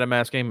is an Adam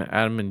Ass game.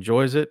 Adam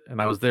enjoys it,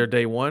 and I was there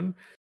day one.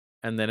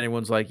 And then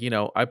everyone's like,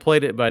 I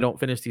played it, but I don't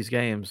finish these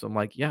games. I'm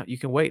like, yeah, you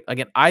can wait.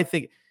 Again, I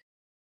think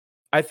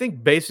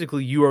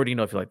basically you already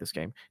know if you like this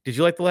game. Did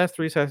you like the last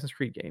 3 Assassin's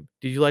Creed game?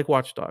 Did you like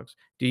Watch Dogs?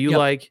 Do you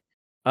like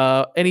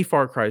any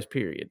Far Cry's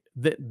period?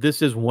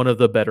 This is one of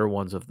the better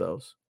ones of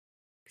those.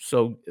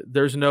 So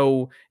there's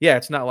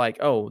it's not like,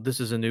 oh,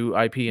 this is a new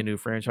IP, a new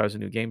franchise, a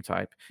new game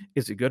type.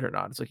 Is it good or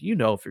not? It's like, if you're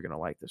going to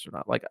like this or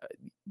not. Like,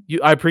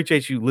 I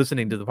appreciate you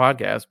listening to the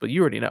podcast, but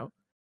you already know.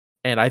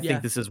 And I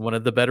think this is one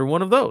of the better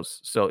one of those.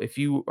 So if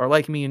you are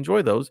like me,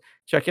 enjoy those,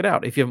 check it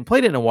out. If you haven't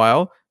played it in a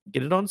while,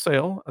 get it on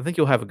sale. I think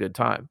you'll have a good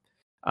time.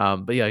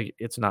 But yeah,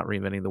 it's not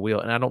reinventing the wheel.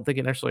 And I don't think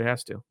it necessarily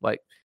has to.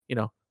 Like,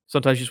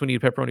 sometimes you just want to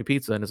eat a pepperoni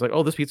pizza and it's like,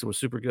 oh, this pizza was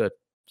super good.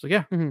 So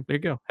yeah, there you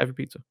go. Have your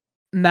pizza.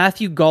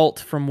 Matthew Galt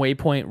from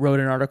Waypoint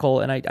wrote an article,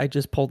 and I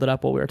just pulled it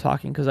up while we were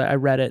talking because I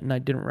read it and I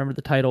didn't remember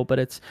the title, but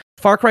it's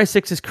Far Cry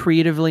 6 is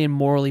creatively and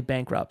morally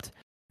bankrupt.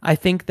 I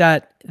think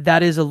that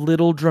is a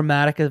little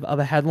dramatic of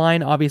a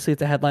headline. Obviously,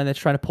 it's a headline that's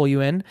trying to pull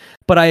you in,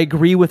 but I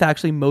agree with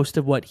actually most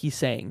of what he's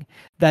saying,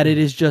 that it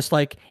is just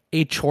like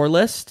a chore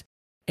list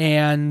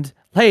and,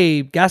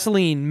 hey,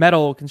 gasoline,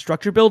 metal,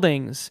 construct your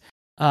buildings,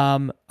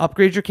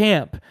 upgrade your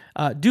camp,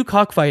 do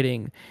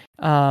cockfighting.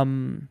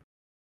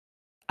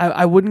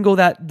 I wouldn't go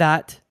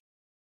that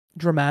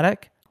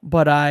dramatic,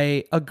 but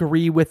I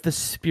agree with the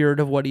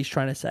spirit of what he's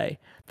trying to say.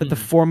 That the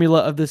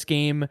formula of this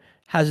game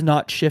has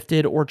not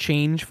shifted or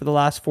changed for the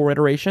last 4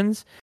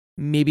 iterations.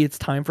 Maybe it's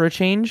time for a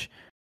change.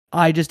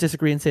 I just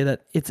disagree and say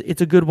that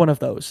it's a good one of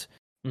those.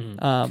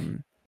 I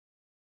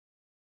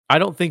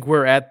don't think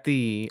we're at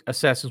the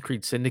Assassin's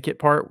Creed Syndicate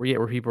part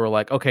where people are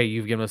like, okay,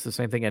 you've given us the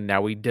same thing and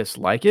now we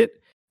dislike it.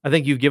 I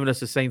think you've given us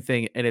the same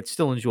thing and it's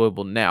still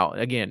enjoyable now.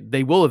 Again,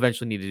 they will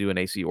eventually need to do an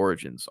AC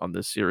Origins on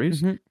this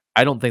series.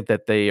 I don't think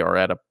that they are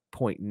at a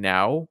point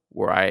now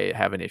where I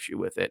have an issue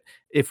with it.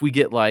 If we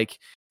get like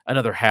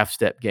another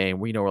half-step game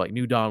where, where like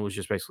New Dawn was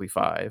just basically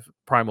 5,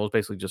 Primal was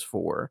basically just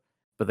 4,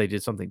 but they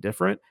did something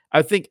different.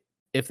 I think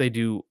if they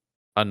do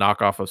a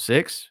knockoff of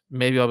 6,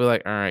 maybe I'll be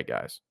like, all right,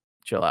 guys,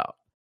 chill out.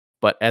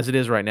 But as it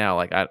is right now,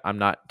 like I'm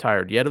not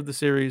tired yet of the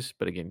series.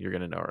 But again, you're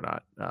gonna know or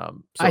not.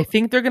 So I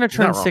think they're gonna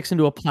turn 6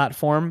 into a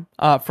platform.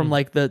 From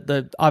like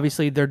the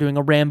obviously they're doing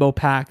a Rambo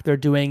pack, they're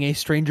doing a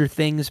Stranger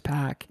Things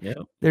pack,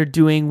 they're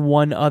doing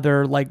one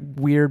other like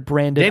weird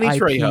branded Danny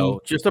IP.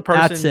 Trejo, just a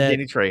person. That's it.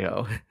 Danny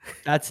Trejo.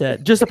 That's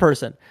it. Just a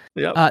person.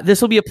 Yep.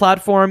 This will be a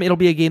platform. It'll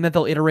be a game that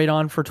they'll iterate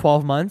on for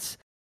 12 months.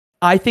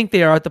 I think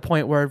they are at the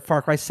point where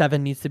Far Cry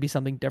 7 needs to be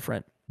something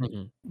different.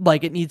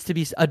 Like it needs to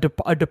be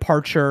a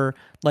departure,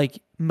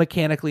 like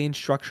mechanically and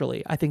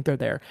structurally. I think they're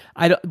there.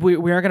 We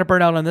aren't going to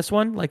burn out on this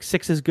one. Like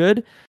 6 is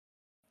good.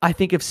 I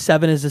think if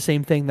 7 is the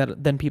same thing,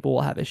 then people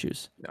will have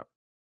issues. Yeah.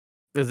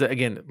 Because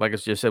again, like I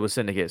just said with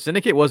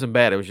Syndicate wasn't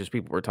bad. It was just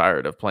people were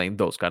tired of playing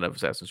those kind of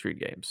Assassin's Creed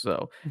games.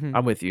 So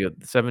I'm with you.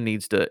 7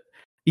 needs to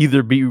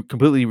either be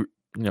completely,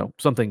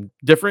 something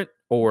different,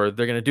 or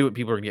they're going to do it.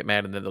 People are going to get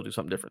mad, and then they'll do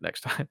something different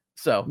next time.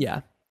 So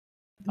yeah.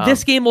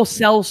 This game will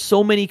sell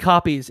so many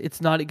copies.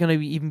 It's not going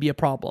to even be a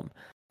problem.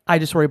 I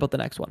just worry about the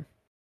next one.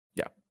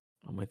 Yeah,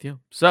 I'm with you.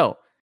 So,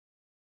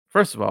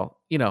 first of all,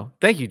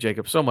 thank you,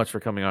 Jacob, so much for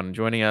coming on and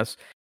joining us.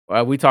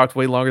 We talked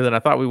way longer than I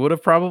thought we would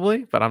have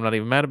probably, but I'm not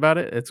even mad about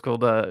it. It's cool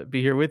to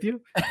be here with you.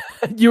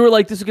 You were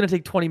like, this is going to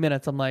take 20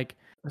 minutes. I'm like,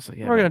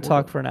 yeah, we're going to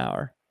talk for an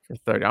hour. For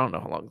 30. I don't know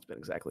how long it's been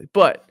exactly,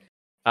 but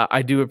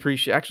I do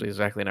appreciate, actually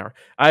exactly an hour.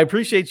 I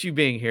appreciate you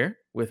being here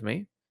with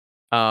me.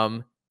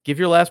 Give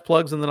your last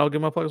plugs and then I'll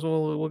give my plugs.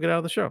 We'll get out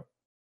of the show.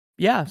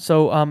 Yeah.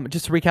 So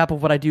just to recap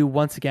of what I do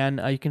once again,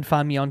 you can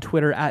find me on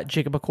Twitter at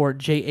Jacob McCourt,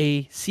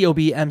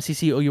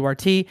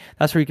 JACOBMCCOURT.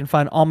 That's where you can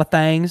find all my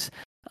things.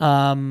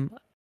 I'm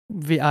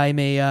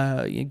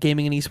a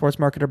gaming and esports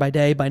marketer by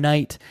day. By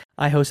night,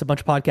 I host a bunch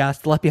of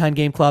podcasts, the Left Behind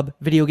Game Club,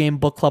 Video Game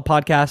Book Club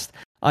podcast.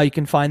 You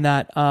can find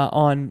that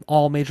on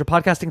all major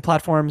podcasting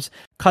platforms.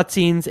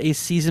 Cutscenes, a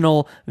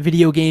seasonal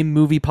video game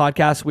movie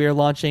podcast. We are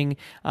launching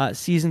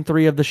season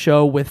 3 of the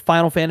show with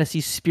Final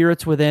Fantasy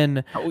Spirits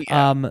Within. Oh,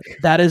 yeah.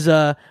 That is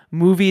a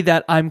movie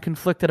that I'm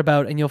conflicted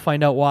about, and you'll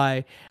find out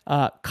why.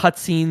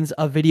 Cutscenes,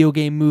 a video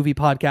game movie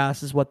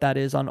podcast, is what that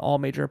is on all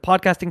major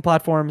podcasting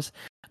platforms.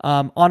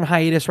 On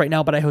hiatus right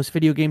now, but I host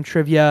video game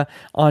trivia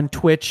on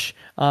Twitch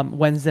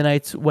Wednesday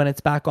nights when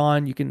it's back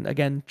on. You can,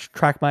 again,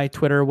 track my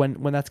Twitter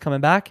when that's coming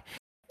back.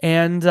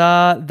 And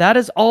that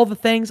is all the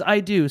things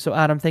I do. So,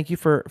 Adam, thank you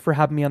for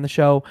having me on the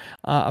show.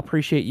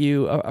 Appreciate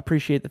you.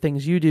 Appreciate the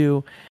things you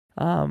do.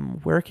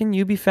 Where can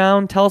you be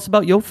found? Tell us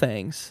about your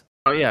things.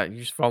 Oh, yeah. You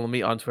just follow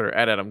me on Twitter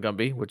at Adam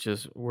Gumby, which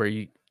is where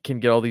you can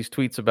get all these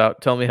tweets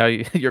about, tell me how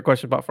your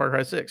question about Far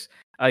Cry 6.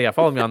 Yeah,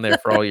 follow me on there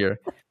for all your...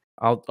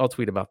 I'll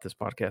tweet about this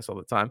podcast all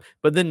the time.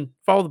 But then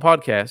follow the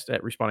podcast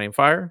at Respawn Aim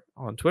Fire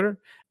on Twitter.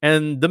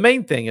 And the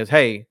main thing is,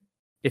 hey,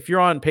 if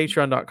you're on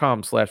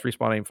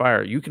patreon.com/Respawn Aim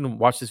Fire, you can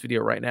watch this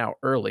video right now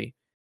early,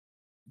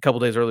 a couple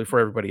days early for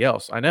everybody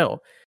else. I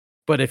know.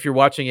 But if you're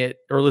watching it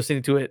or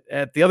listening to it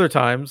at the other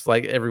times,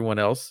 like everyone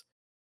else,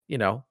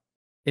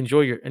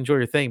 enjoy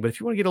your thing. But if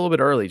you want to get a little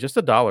bit early, just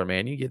 $1,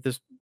 man, you get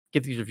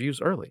these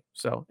reviews early.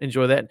 So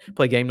enjoy that.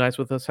 Play game nights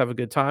with us. Have a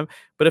good time.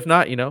 But if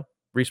not,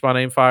 Respawn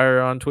Aim Fire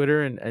on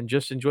Twitter and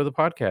just enjoy the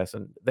podcast.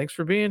 And thanks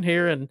for being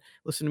here and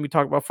listening to me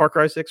talk about Far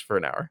Cry 6 for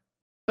an hour.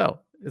 So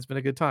it's been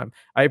a good time.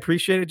 I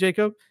appreciate it,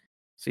 Jacob.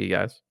 See you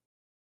guys.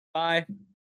 Bye.